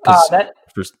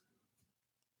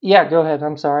 Yeah, go ahead.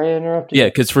 I'm sorry, I interrupted. Yeah,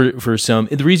 because for some,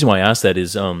 the reason why I asked that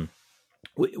is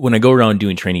when I go around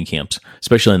doing training camps,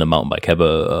 especially on the mountain bike, I have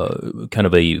a kind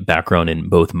of a background in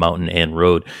both mountain and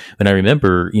road. And I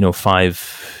remember,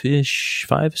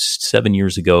 7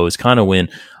 years ago is kind of when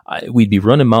we'd be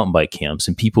running mountain bike camps,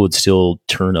 and people would still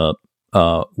turn up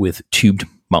with tubed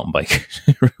mountain bike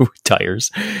tires.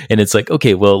 And it's like,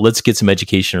 okay, well, let's get some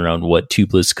education around what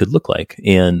tubeless could look like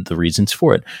and the reasons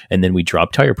for it. And then we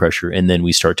drop tire pressure, and then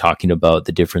we start talking about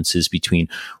the differences between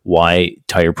why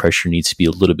tire pressure needs to be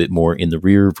a little bit more in the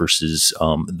rear versus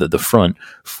the front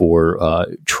for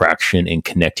traction and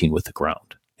connecting with the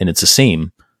ground. And it's the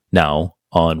same now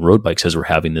on road bikes as we're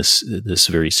having this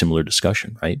very similar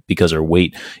discussion, right? Because our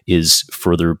weight is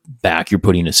further back. You're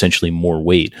putting essentially more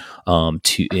weight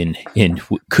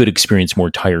could experience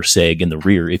more tire sag in the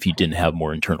rear if you didn't have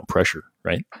more internal pressure,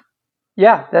 right?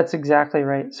 Yeah, that's exactly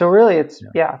right. So really it's,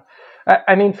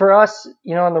 I mean, for us,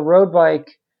 on the road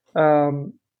bike,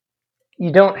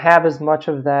 you don't have as much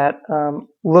of that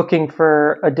looking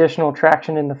for additional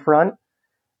traction in the front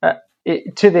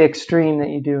to the extreme that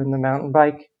you do in the mountain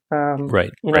bike.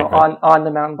 Right. On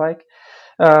the mountain bike.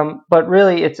 But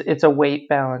really it's a weight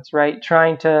balance, right?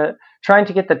 Trying to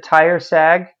get the tire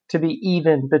sag to be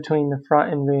even between the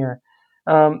front and rear.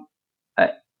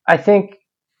 I think,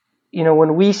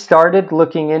 when we started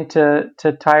looking into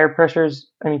tire pressures,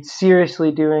 I mean,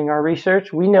 seriously doing our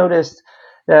research, we noticed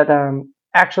that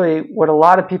actually what a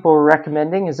lot of people were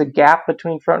recommending is a gap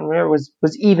between front and rear was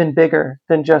even bigger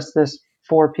than just this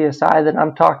 4 PSI that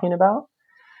I'm talking about.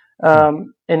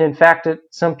 And in fact,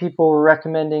 some people were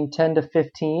recommending 10 to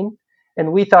 15,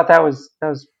 and we thought it was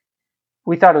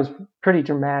pretty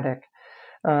dramatic,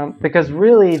 because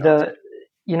really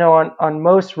on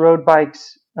most road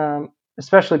bikes,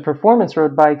 especially performance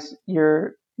road bikes,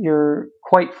 you're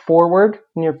quite forward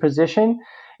in your position,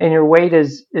 and your weight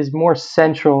is more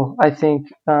central, I think,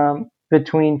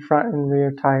 between front and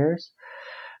rear tires.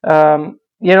 And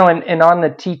on the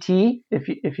TT,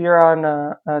 if you're on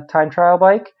a time trial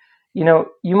bike,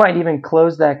 you might even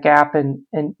close that gap and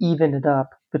even it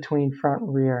up between front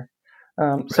and rear.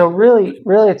 So really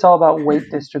it's all about weight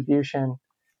distribution.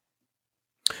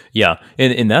 Yeah,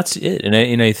 and that's it.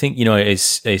 And I think I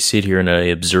sit here and I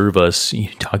observe us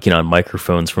talking on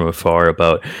microphones from afar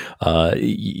about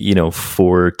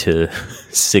 4 to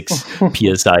 6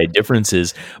 psi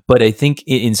differences. But I think,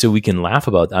 and so we can laugh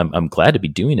about. I'm glad to be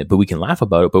doing it, but we can laugh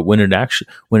about it. But when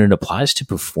it applies to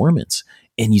performance,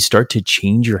 and you start to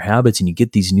change your habits, and you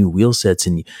get these new wheel sets,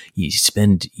 and you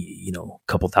spend a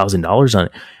couple $1,000s on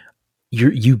it,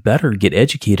 you better get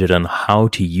educated on how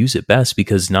to use it best,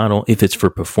 because not only if it's for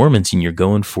performance and you're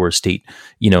going for a state,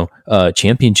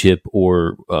 championship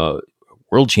or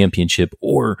world championship,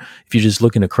 or if you're just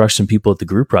looking to crush some people at the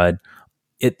group ride,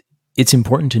 it's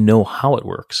important to know how it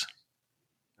works.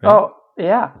 Right? Oh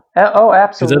yeah. Oh,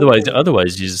 absolutely. Because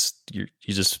otherwise you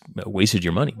just wasted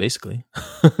your money basically.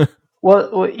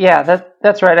 Well, yeah,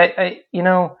 that's right. I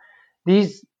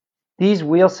these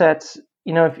wheel sets,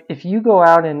 if you go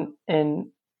out and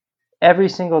every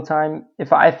single time,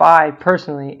 if I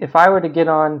personally, if I were to get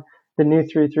on the new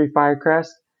 303 Firecrest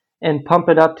and pump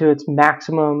it up to its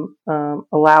maximum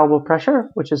allowable pressure,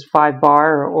 which is 5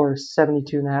 bar or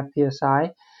 72.5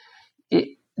 psi,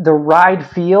 the ride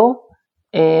feel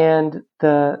and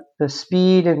the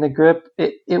speed and the grip,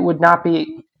 it would not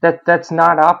be that's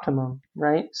not optimum,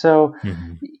 right? So,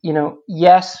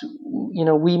 yes,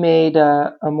 we made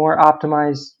a more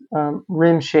optimized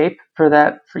rim shape for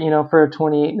that, for a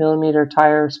 28 millimeter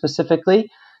tire specifically.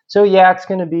 So yeah, it's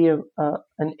going to be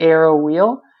an aero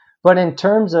wheel, but in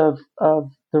terms of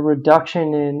the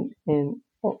reduction in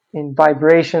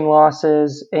vibration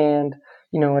losses and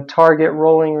a target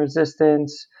rolling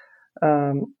resistance,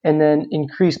 and then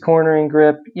increased cornering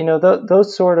grip,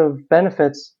 those sort of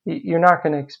benefits, you're not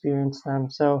going to experience them.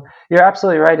 So you're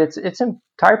absolutely right.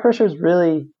 Tire pressure is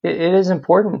really, it is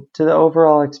important to the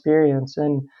overall experience.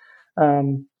 And,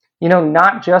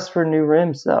 not just for new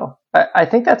rims though. I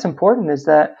think that's important, is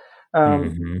that, I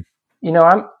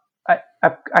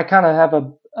kind of have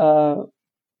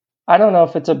I don't know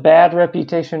if it's a bad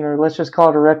reputation, or let's just call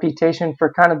it a reputation,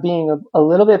 for kind of being a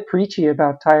little bit preachy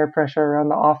about tire pressure around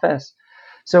the office.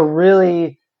 So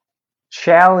really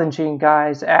challenging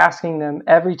guys, asking them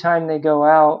every time they go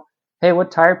out, hey,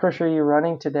 what tire pressure are you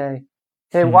running today?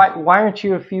 Hey, why aren't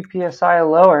you a few PSI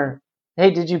lower?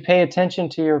 Hey, did you pay attention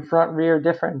to your front rear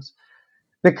difference?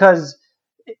 Because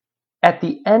at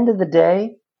the end of the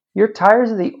day, your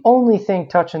tires are the only thing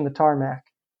touching the tarmac.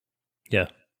 Yeah.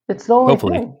 It's the only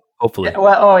thing. Hopefully.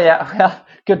 Well,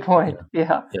 good point.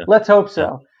 Yeah. Let's hope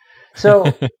so.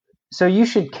 Yeah. So you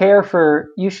should care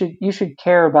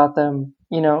about them,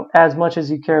 as much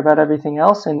as you care about everything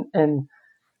else. And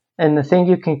the thing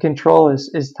you can control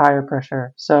is tire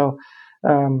pressure. So,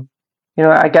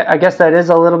 I guess that is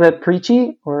a little bit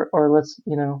preachy, or let's,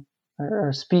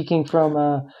 or speaking from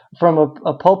a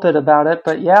pulpit about it.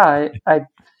 But yeah,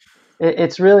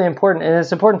 it's really important, and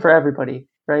it's important for everybody,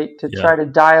 right? To try to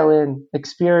dial in,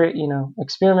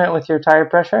 experiment with your tire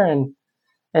pressure, and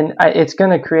it's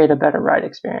going to create a better ride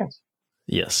experience.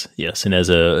 Yes. And as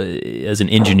an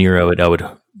engineer, I would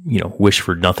wish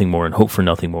for nothing more and hope for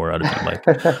nothing more out of you,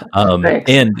 Mike.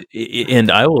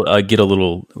 And I will get a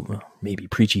little maybe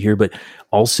preachy here, but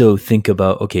also think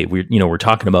about, okay, we're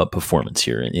talking about performance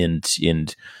here,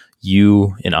 and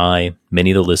you and I, many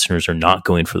of the listeners, are not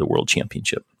going for the world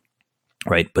championship.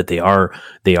 Right. But they are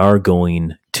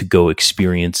going to go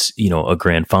experience, a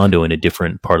Gran Fondo in a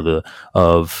different part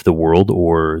of the world,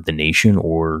 or the nation,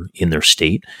 or in their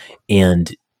state.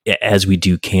 And as we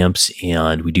do camps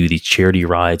and we do these charity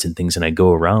rides and things, and I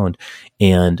go around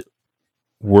and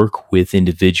work with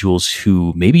individuals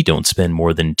who maybe don't spend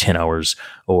more than 10 hours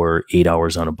or 8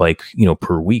 hours on a bike,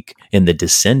 per week. And the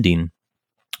descending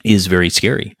is very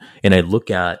scary. And I look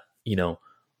at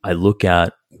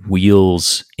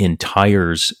wheels and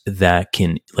tires that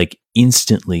can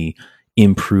instantly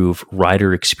improve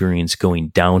rider experience going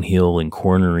downhill and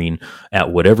cornering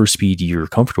at whatever speed you're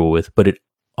comfortable with, but it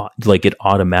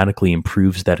automatically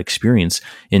improves that experience.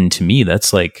 And to me,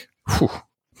 that's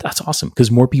that's awesome,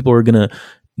 because more people are going to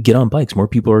get on bikes. More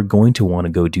people are going to want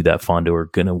to go do that Fondo, or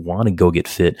going to want to go get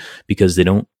fit, because they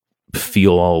don't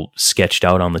feel all sketched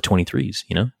out on the 23s,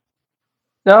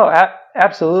 No,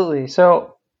 absolutely.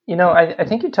 So, I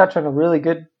think you touched on a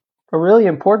really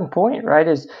important point, right?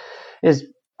 Is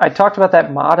I talked about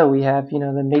that motto we have,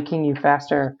 the making you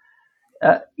faster.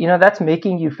 That's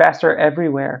making you faster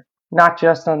everywhere, not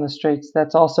just on the straights.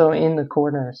 That's also in the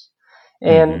corners.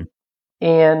 And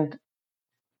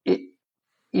it,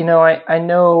 I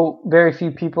know very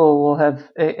few people will have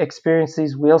experienced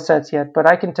these wheel sets yet, but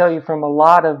I can tell you from a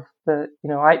lot of the,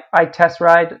 I test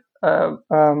ride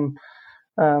the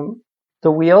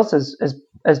wheels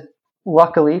as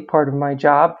luckily part of my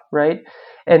job, right?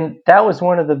 And that was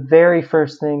one of the very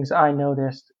first things I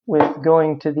noticed with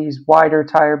going to these wider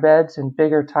tire beds and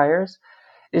bigger tires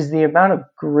is the amount of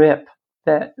grip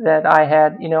that I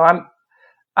had.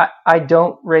 I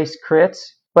don't race crits,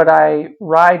 but I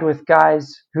ride with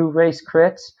guys who race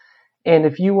crits. And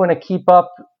if you want to keep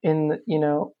up on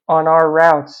our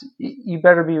routes, you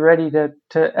better be ready to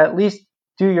at least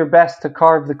do your best to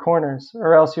carve the corners,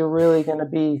 or else you're really going to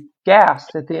be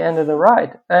gassed at the end of the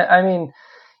ride. I mean,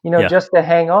 just to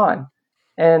hang on.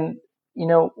 And,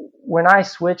 when I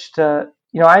switched to,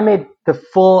 I made the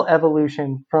full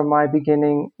evolution from my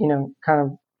beginning,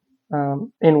 kind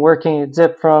of in working at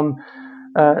Zipp, from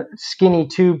skinny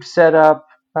tube setup,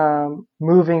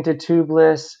 moving to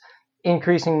tubeless,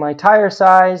 increasing my tire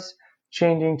size,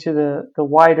 changing to the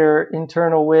wider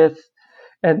internal width,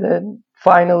 and then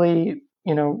finally,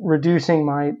 reducing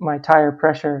my tire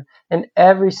pressure. And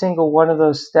every single one of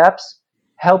those steps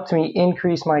helped me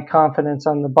increase my confidence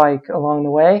on the bike along the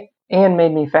way and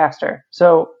made me faster.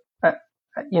 So, I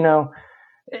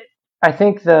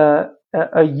think a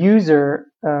user,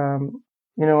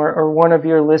 or one of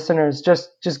your listeners,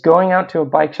 just going out to a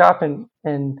bike shop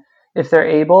and if they're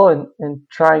able and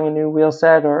trying a new wheel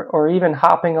set, or even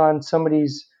hopping on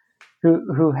somebody's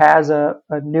who has a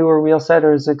newer wheel set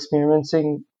or is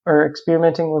experimenting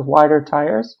with wider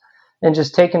tires and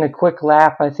just taking a quick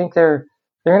lap, I think they're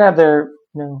gonna have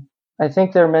I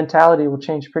think their mentality will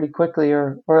change pretty quickly,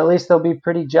 or at least they'll be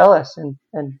pretty jealous and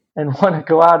want to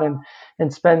go out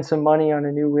and spend some money on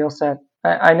a new wheel set.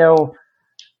 I know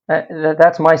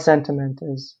that's my sentiment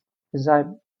is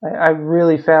I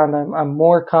really found I'm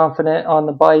more confident on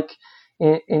the bike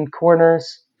in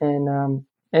corners, and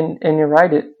you're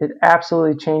right, it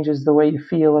absolutely changes the way you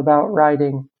feel about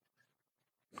riding.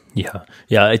 Yeah.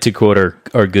 To quote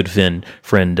our good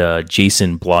friend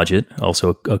Jason Blodgett,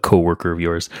 also a co-worker of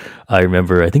yours. I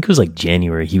remember, I think it was like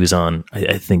January. He was on,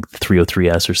 I think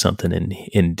 303S or something,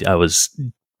 and I was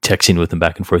texting with him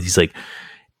back and forth. He's like,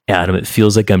 Adam, it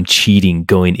feels like I'm cheating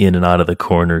going in and out of the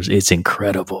corners. It's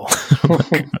incredible.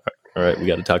 All right, we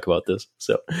got to talk about this.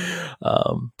 So,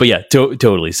 but yeah,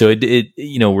 totally. So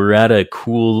we're at a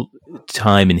cool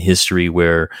time in history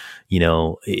where,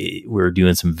 we're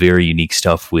doing some very unique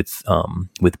stuff with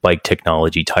bike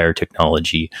technology, tire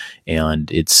technology,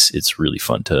 and it's really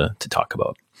fun to talk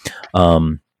about.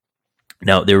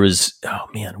 Now there was,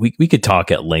 we could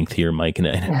talk at length here, Mike,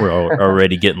 and we're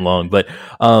already getting long, but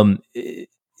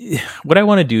what I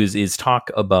want to do is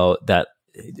talk about that,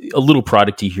 a little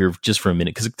producty here just for a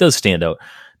minute, because it does stand out.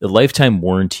 The lifetime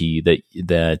warranty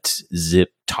that Zipp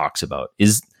talks about,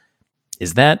 is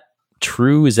that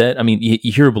true? Is that,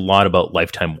 you hear a lot about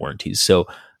lifetime warranties. So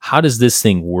how does this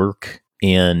thing work,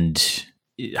 and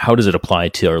how does it apply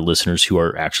to our listeners who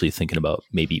are actually thinking about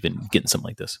maybe even getting something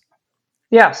like this?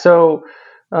 Yeah. So,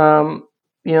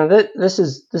 this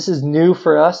is new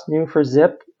for us, new for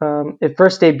Zipp. It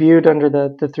first debuted under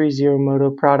the 3.0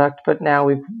 Moto product, but now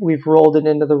we've rolled it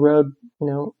into the road,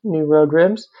 new road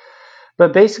rims.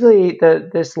 But basically,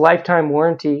 this lifetime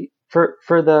warranty for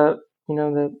the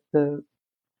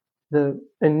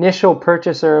initial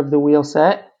purchaser of the wheel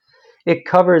set, it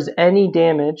covers any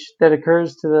damage that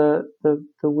occurs to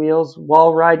the wheels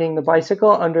while riding the bicycle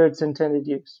under its intended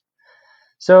use.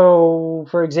 So,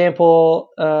 for example,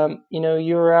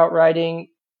 you were out riding,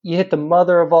 you hit the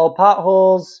mother of all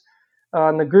potholes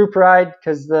on the group ride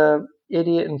because the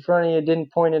idiot in front of you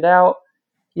didn't point it out.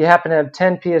 You happen to have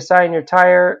 10 PSI in your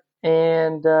tire,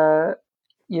 and,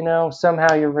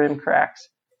 somehow your rim cracks.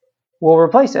 We'll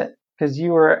replace it because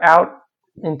you were out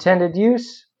intended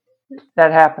use.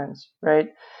 That happens, right?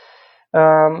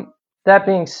 That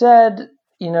being said,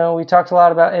 we talked a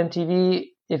lot about MTV.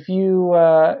 If you,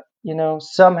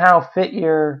 somehow fit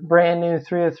your brand new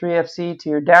 303 FC to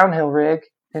your downhill rig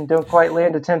and don't quite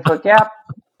land a 10-foot gap,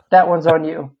 that one's on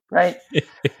you, right?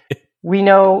 We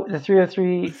know the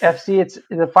 303 FC, it's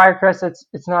the Firecrest,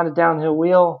 it's not a downhill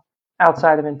wheel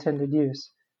outside of intended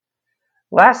use.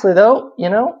 Lastly, though, I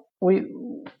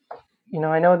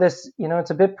know this, it's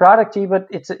a bit producty, but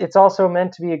it's also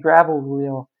meant to be a gravel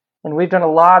wheel. And we've done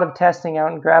a lot of testing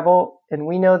out in gravel, and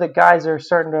we know that guys are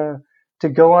starting to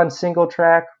go on single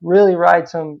track, really ride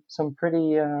some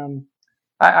pretty,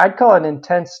 I'd call it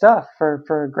intense stuff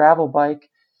for a gravel bike.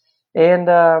 And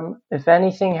if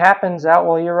anything happens out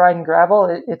while you're riding gravel,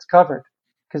 it's covered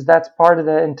because that's part of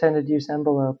the intended use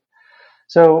envelope.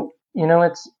 So,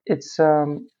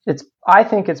 I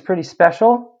think it's pretty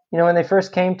special. When they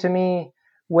first came to me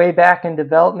way back in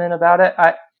development about it,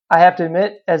 I have to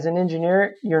admit, as an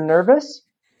engineer, you're nervous.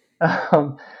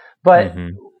 But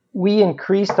we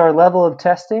increased our level of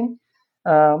testing,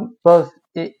 both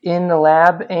in the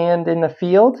lab and in the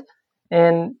field.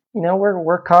 And,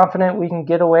 we're confident we can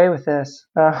get away with this,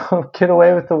 get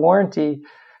away with the warranty,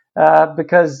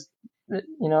 because,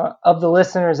 of the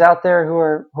listeners out there who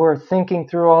are thinking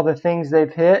through all the things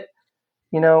they've hit,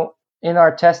 in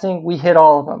our testing, we hit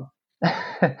all of them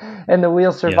and the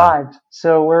wheel survived.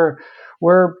 So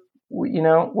we're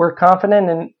confident,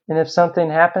 and if something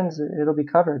happens, it'll be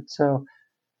covered. So,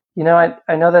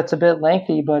 I know that's a bit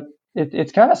lengthy, but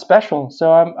it's kind of special.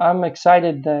 So I'm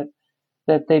excited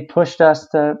that they pushed us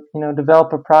to,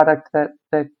 develop a product that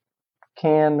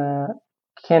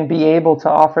can be able to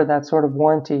offer that sort of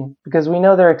warranty, because we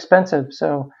know they're expensive,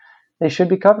 so they should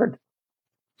be covered.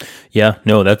 Yeah,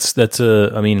 no, that's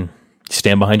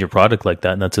stand behind your product like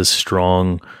that, and that's a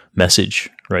strong message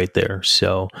right there.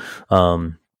 So,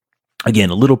 again,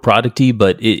 a little producty,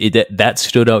 but that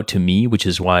stood out to me, which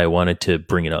is why I wanted to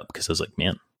bring it up, because I was like,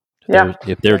 man,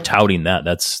 if they're touting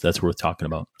that's worth talking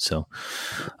about. So,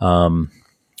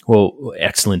 well,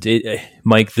 excellent,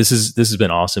 Mike. This has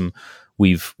been awesome.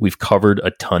 We've covered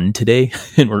a ton today,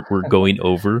 and we're going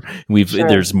over.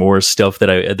 There's more stuff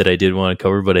that I did want to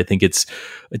cover, but I think it's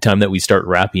a time that we start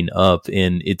wrapping up.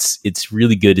 And it's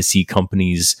really good to see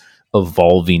companies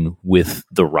evolving with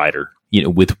the rider,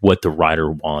 with what the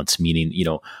rider wants. Meaning,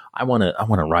 I want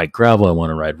to ride gravel, I want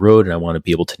to ride road, and I want to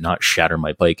be able to not shatter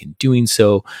my bike in doing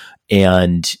so.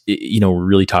 And we're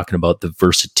really talking about the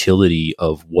versatility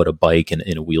of what a bike and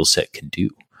a wheel set can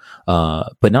do.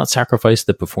 But not sacrifice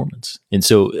the performance. And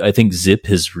so I think Zipp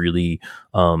has really,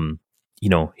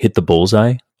 hit the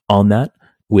bullseye on that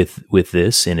with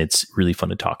this, and it's really fun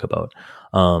to talk about.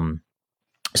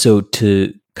 So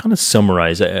to kind of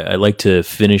summarize, I like to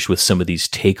finish with some of these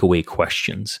takeaway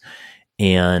questions.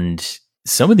 And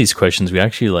some of these questions we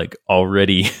actually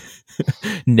already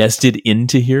nested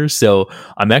into here. So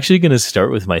I'm actually going to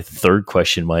start with my third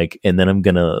question, Mike, and then I'm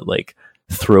going to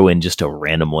throw in just a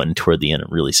random one toward the end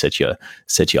and really set you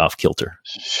off kilter.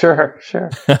 Sure.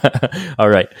 All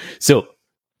right. So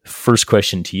first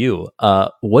question to you.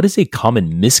 What is a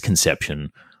common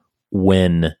misconception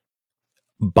when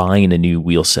buying a new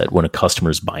wheel set, when a customer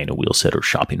is buying a wheel set or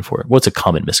shopping for it? What's a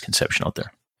common misconception out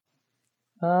there?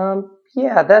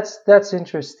 Yeah, that's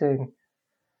interesting.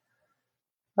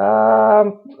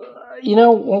 One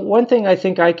thing I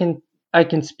think I can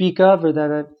speak of, or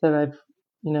that I've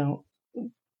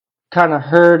kind of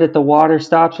heard at the water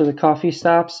stops or the coffee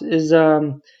stops, is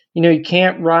you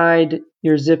can't ride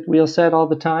your Zipp wheel set all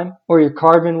the time, or your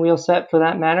carbon wheel set for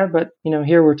that matter, but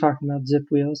here we're talking about Zipp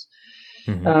wheels.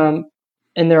 Mm-hmm.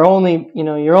 And they're only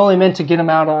you're only meant to get them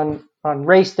out on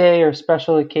race day or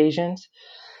special occasions.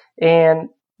 And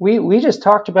we just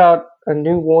talked about a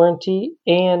new warranty,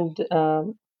 and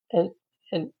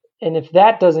if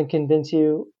that doesn't convince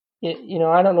you,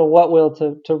 I don't know what will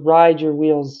to ride your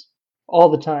wheels all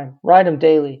the time, ride them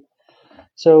daily.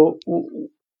 So,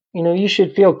 you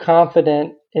should feel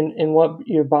confident in what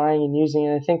you're buying and using.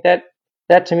 And I think that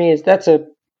to me that's a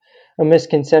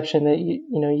misconception, that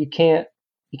you can't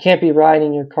be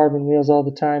riding your carbon wheels all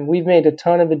the time. We've made a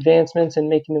ton of advancements in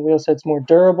making the wheel sets more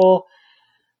durable.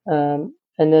 And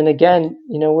then again,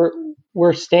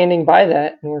 we're standing by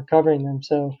that, and we're covering them.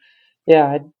 So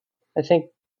yeah, I think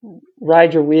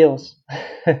ride your wheels.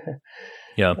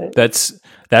 Yeah, that's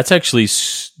actually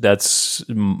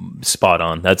spot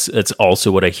on. That's also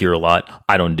what I hear a lot.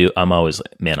 I'm always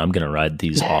like, man, I'm going to ride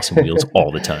these awesome wheels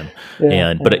all the time.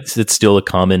 But it's still a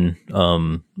common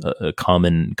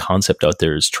concept out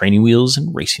there, is training wheels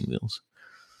and racing wheels.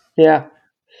 Yeah.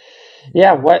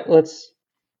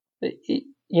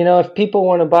 If people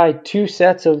want to buy 2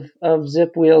 sets of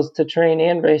Zipp wheels to train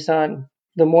and race on,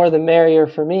 the more the merrier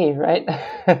for me, right?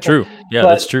 True. Yeah,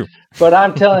 that's true. But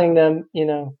I'm telling them,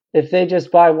 if they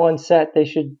just buy 1 set, they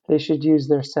should use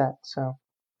their set. So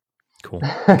cool.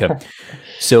 Okay.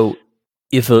 So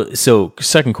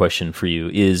second question for you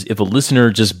is, if a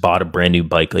listener just bought a brand new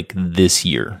bike this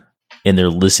year, and they're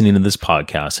listening to this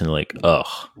podcast and they're like,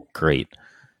 oh, great,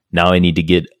 now I need to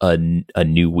get a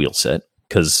new wheel set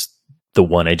because the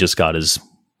one I just got is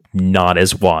not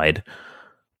as wide.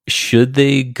 Should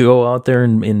they go out there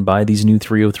and buy these new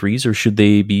 303s, or should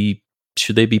they be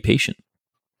patient?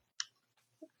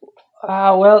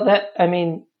 Well,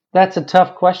 that's a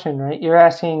tough question, right? You're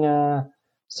asking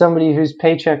somebody whose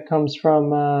paycheck comes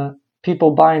from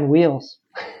people buying wheels.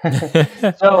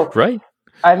 So, right.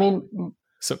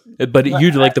 But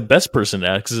you're the best person to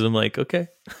ask, because I'm like, okay.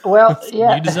 Well,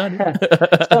 yeah. You designed it.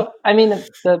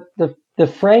 So, the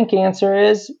frank answer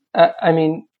is,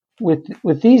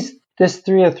 with this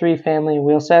 303 family of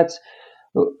wheel sets,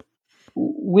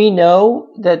 we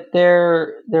know that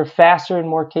they're faster and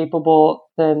more capable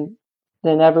than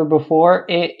than ever before,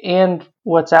 and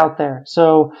what's out there.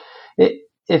 So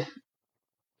if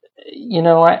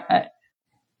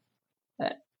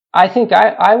I think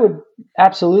I would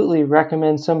absolutely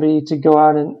recommend somebody to go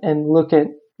out and look at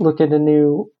a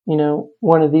new,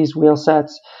 one of these wheel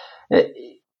sets.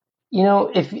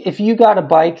 If you got a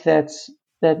bike that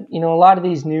a lot of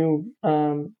these new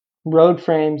road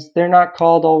frames, they're not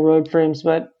called all road frames,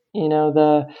 but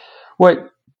what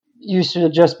used to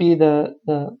just be the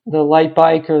light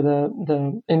bike or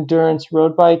the endurance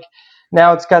road bike,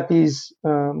 now it's got these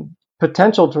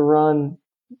potential to run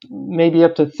maybe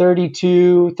up to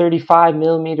 32, 35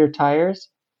 millimeter tires.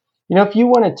 If you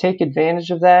want to take advantage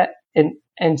of that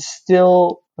and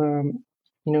still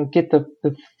get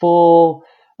the full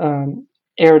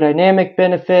aerodynamic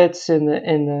benefits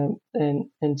and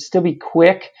still be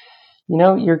quick,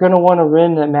 you're going to want a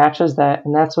rim that matches that,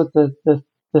 and that's what the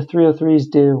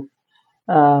 303s do.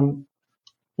 I'm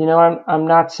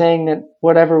not saying that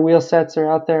whatever wheel sets are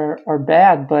out there are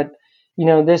bad, but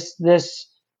this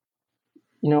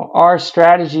our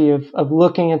strategy of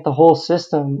looking at the whole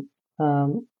system,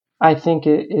 I think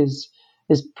it is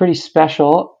pretty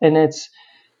special, and it's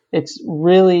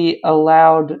really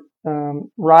allowed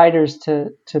riders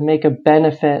to make a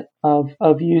benefit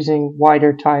of using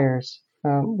wider tires,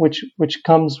 which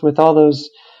comes with all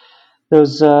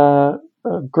those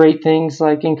great things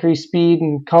like increased speed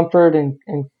and comfort and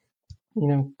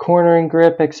cornering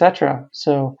grip, etc.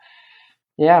 So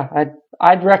yeah,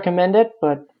 I'd recommend it,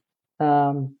 but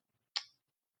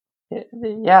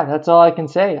yeah, that's all I can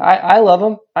say. I love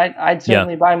them. I'd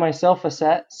certainly buy myself a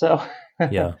set. So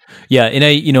yeah, and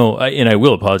I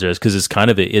will apologize because it's kind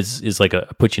of is like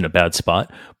put you in a bad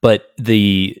spot. But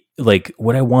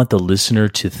what I want the listener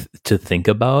to think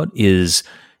about is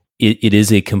it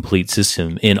is a complete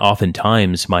system, and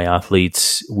oftentimes my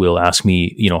athletes will ask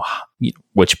me,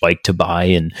 which bike to buy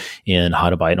and how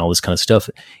to buy it and all this kind of stuff,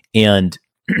 and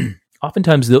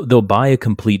oftentimes they'll buy a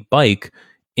complete bike,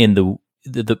 and the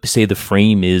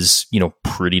frame is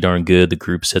pretty darn good, the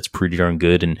group set's pretty darn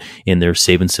good, and they're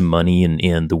saving some money,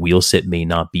 and the wheel set may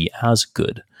not be as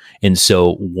good. And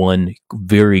so one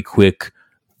very quick,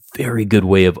 very good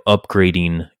way of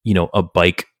upgrading a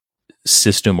bike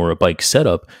system or a bike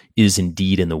setup is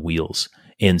indeed in the wheels.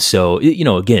 And so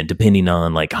again, depending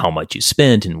on like how much you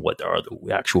spent and what are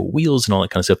the actual wheels and all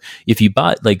that kind of stuff, if you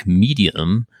bought like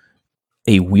medium,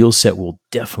 a wheel set will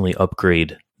definitely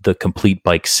upgrade the complete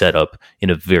bike setup in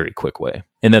a very quick way.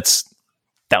 And that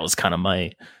was kind of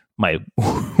my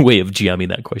way of jamming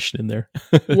that question in there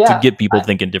to get people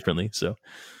thinking differently. So,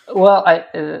 well,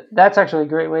 that's actually a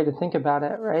great way to think about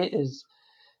it, right? Is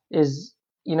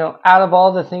out of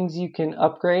all the things you can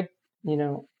upgrade,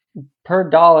 per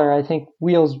dollar, I think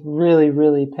wheels really,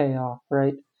 really pay off,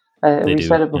 right? We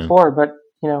said it before, but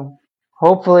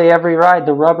hopefully every ride,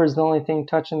 the rubber's the only thing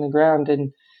touching the ground,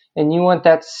 and you want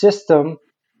that system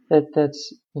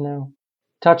that's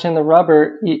touching the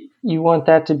rubber. You want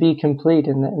that to be complete,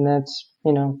 and that's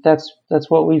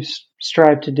what we've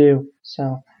strived to do.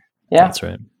 So, yeah, that's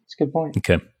right. That's a good point.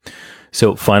 Okay,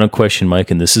 so final question,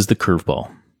 Mike, and this is the curveball.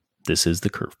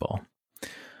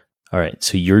 All right,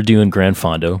 so you're doing Gran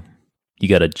Fondo. You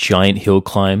got a giant hill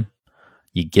climb.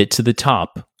 You get to the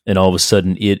top, and all of a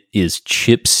sudden it is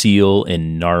chip seal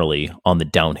and gnarly on the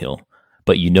downhill.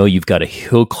 But you've got a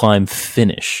hill climb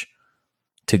finish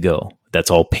to go.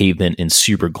 That's all pavement and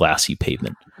super glassy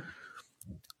pavement.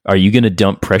 Are you going to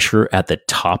dump pressure at the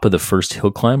top of the first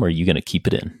hill climb, or are you going to keep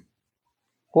it in?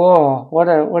 Whoa, what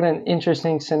an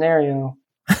interesting scenario.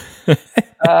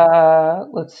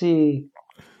 Let's see.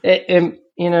 If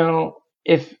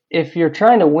you're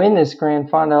trying to win this Gran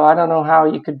Fondo, I don't know how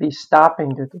you could be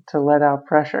stopping to let out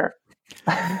pressure.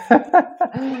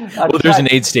 There's an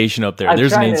aid station up there.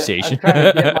 There's an aid station.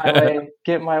 I'm trying to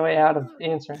get my way out of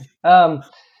answering.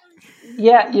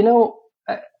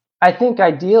 I think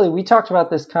ideally we talked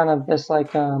about this kind of this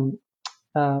like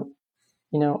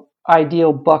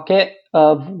ideal bucket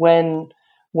of when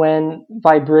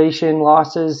vibration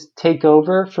losses take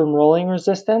over from rolling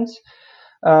resistance.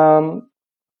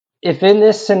 If in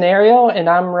this scenario and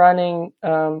I'm running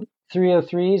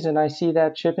 303s and I see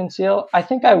that chip and seal, I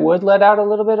think I would let out a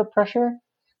little bit of pressure,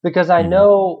 because I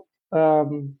know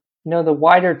the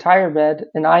wider tire bed,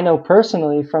 and I know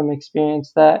personally from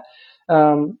experience that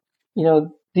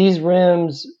these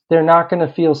rims, they're not going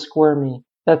to feel squirmy.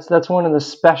 That's one of the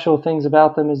special things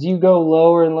about them. As you go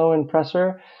lower and lower in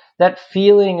pressure, that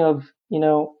feeling of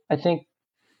I think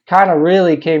kind of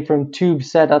really came from tube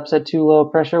setups at too low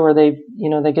pressure, where they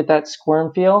get that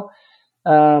squirm feel.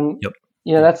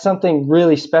 That's something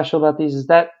really special about these, is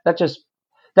that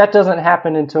that doesn't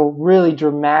happen until really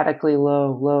dramatically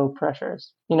low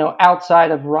pressures,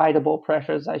 outside of rideable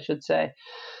pressures, I should say.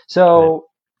 So,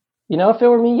 right. If it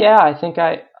were me, yeah, I think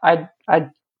I'd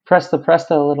press the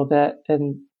Presta a little bit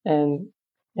and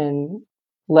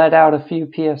let out a few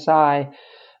PSI,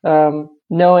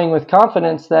 knowing with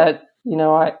confidence that,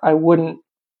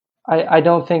 I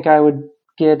don't think I would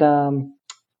get, I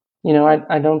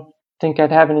don't think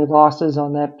I'd have any losses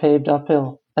on that paved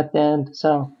uphill at the end.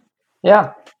 So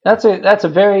yeah, that's a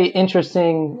very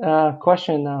interesting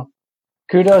question though.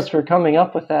 Kudos for coming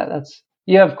up with that.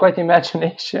 You have quite the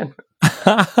imagination.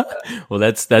 Well,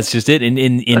 that's just it.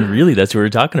 And really, that's what we're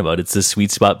talking about. It's the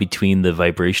sweet spot between the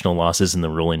vibrational losses and the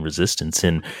rolling resistance.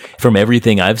 And from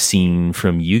everything I've seen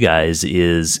from you guys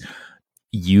is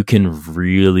you can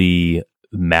really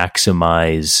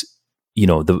maximize,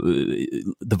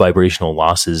 the vibrational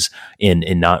losses and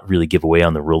not really give away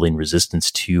on the rolling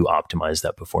resistance to optimize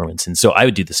that performance. And so I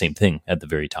would do the same thing at the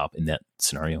very top in that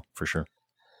scenario for sure.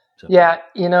 So. Yeah.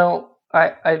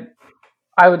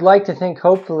 I would like to think,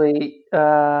 hopefully,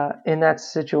 in that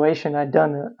situation, I've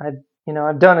done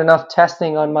enough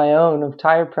testing on my own of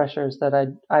tire pressures that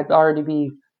I'd already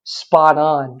be spot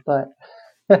on. But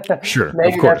sure,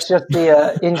 maybe that's just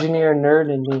the engineer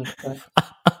nerd in me. But.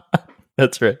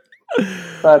 That's right.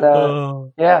 But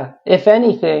yeah, if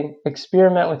anything,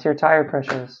 experiment with your tire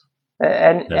pressures.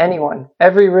 And anyone,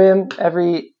 every rim,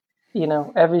 every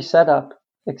setup,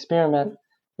 experiment.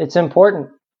 It's important.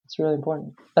 It's really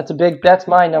important. That's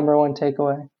my number one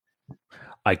takeaway.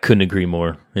 I couldn't agree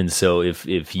more. And so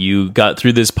if you got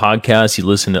through this podcast, you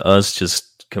listen to us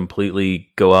just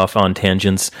completely go off on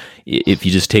tangents. If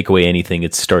you just take away anything,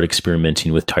 it's start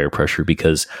experimenting with tire pressure,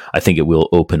 because I think it will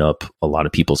open up a lot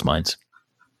of people's minds.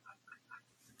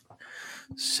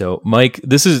 So, Mike,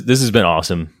 this has been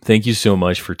awesome. Thank you so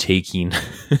much for taking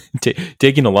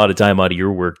taking a lot of time out of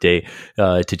your workday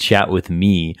to chat with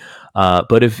me.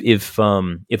 But if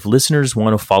listeners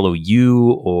want to follow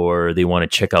you or they want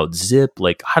to check out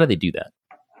Zipp, how do they do that?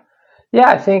 Yeah,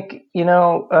 I think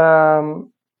the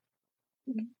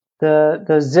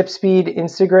Zipp Speed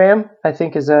Instagram, I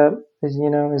think is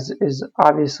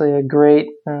obviously a great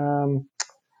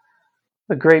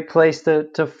place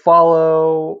to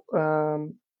follow,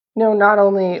 not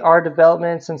only our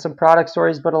developments and some product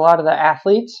stories, but a lot of the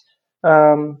athletes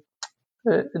that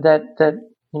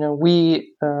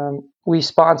we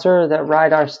sponsor that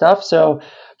ride our stuff. So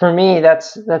for me,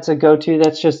 that's a go-to.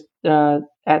 That's just at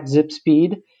Zipp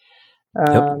Speed.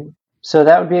 Yep. So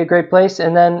that would be a great place.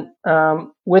 And then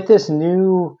with this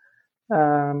new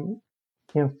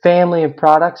family of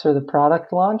products, or the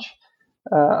product launch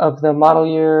of the model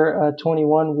year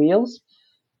 21 wheels,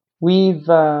 we've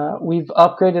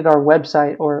upgraded our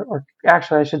website, or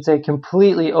actually I should say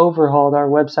completely overhauled our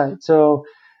website. So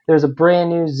there's a brand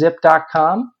new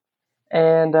zipp.com,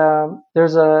 and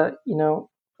there's a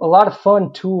lot of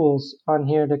fun tools on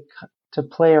here to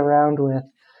play around with.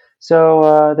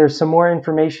 So there's some more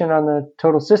information on the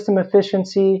total system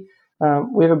efficiency.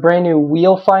 We have a brand new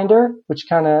wheel finder, which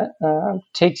kind of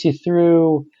takes you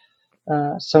through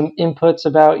some inputs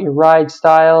about your ride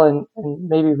style and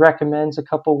maybe recommends a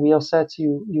couple wheel sets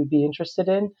you'd be interested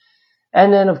in.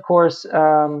 And then, of course,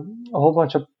 a whole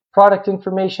bunch of product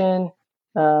information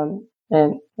and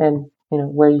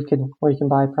where you can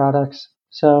buy products.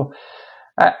 So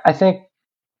I think,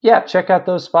 yeah, check out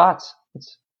those spots.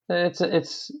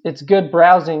 It's good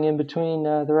browsing in between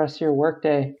the rest of your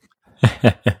workday.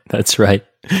 That's right.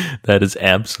 That is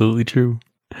absolutely true.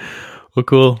 Well,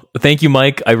 cool. Thank you,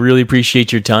 Mike. I really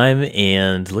appreciate your time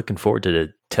and looking forward to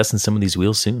testing some of these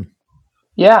wheels soon.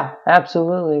 Yeah,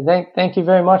 absolutely. Thank you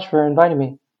very much for inviting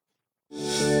me.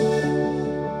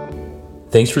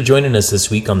 Thanks for joining us this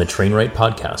week on the Trainwright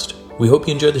Podcast. We hope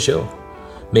you enjoyed the show.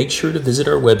 Make sure to visit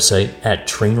our website at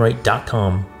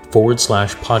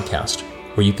trainwright.com/podcast,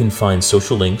 where you can find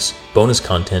social links, bonus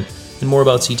content, and more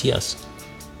about CTS.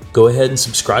 Go ahead and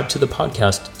subscribe to the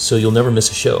podcast so you'll never miss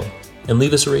a show, and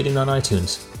leave us a rating on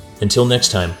iTunes. Until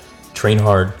next time, train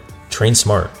hard, train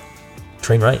smart,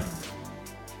 train right.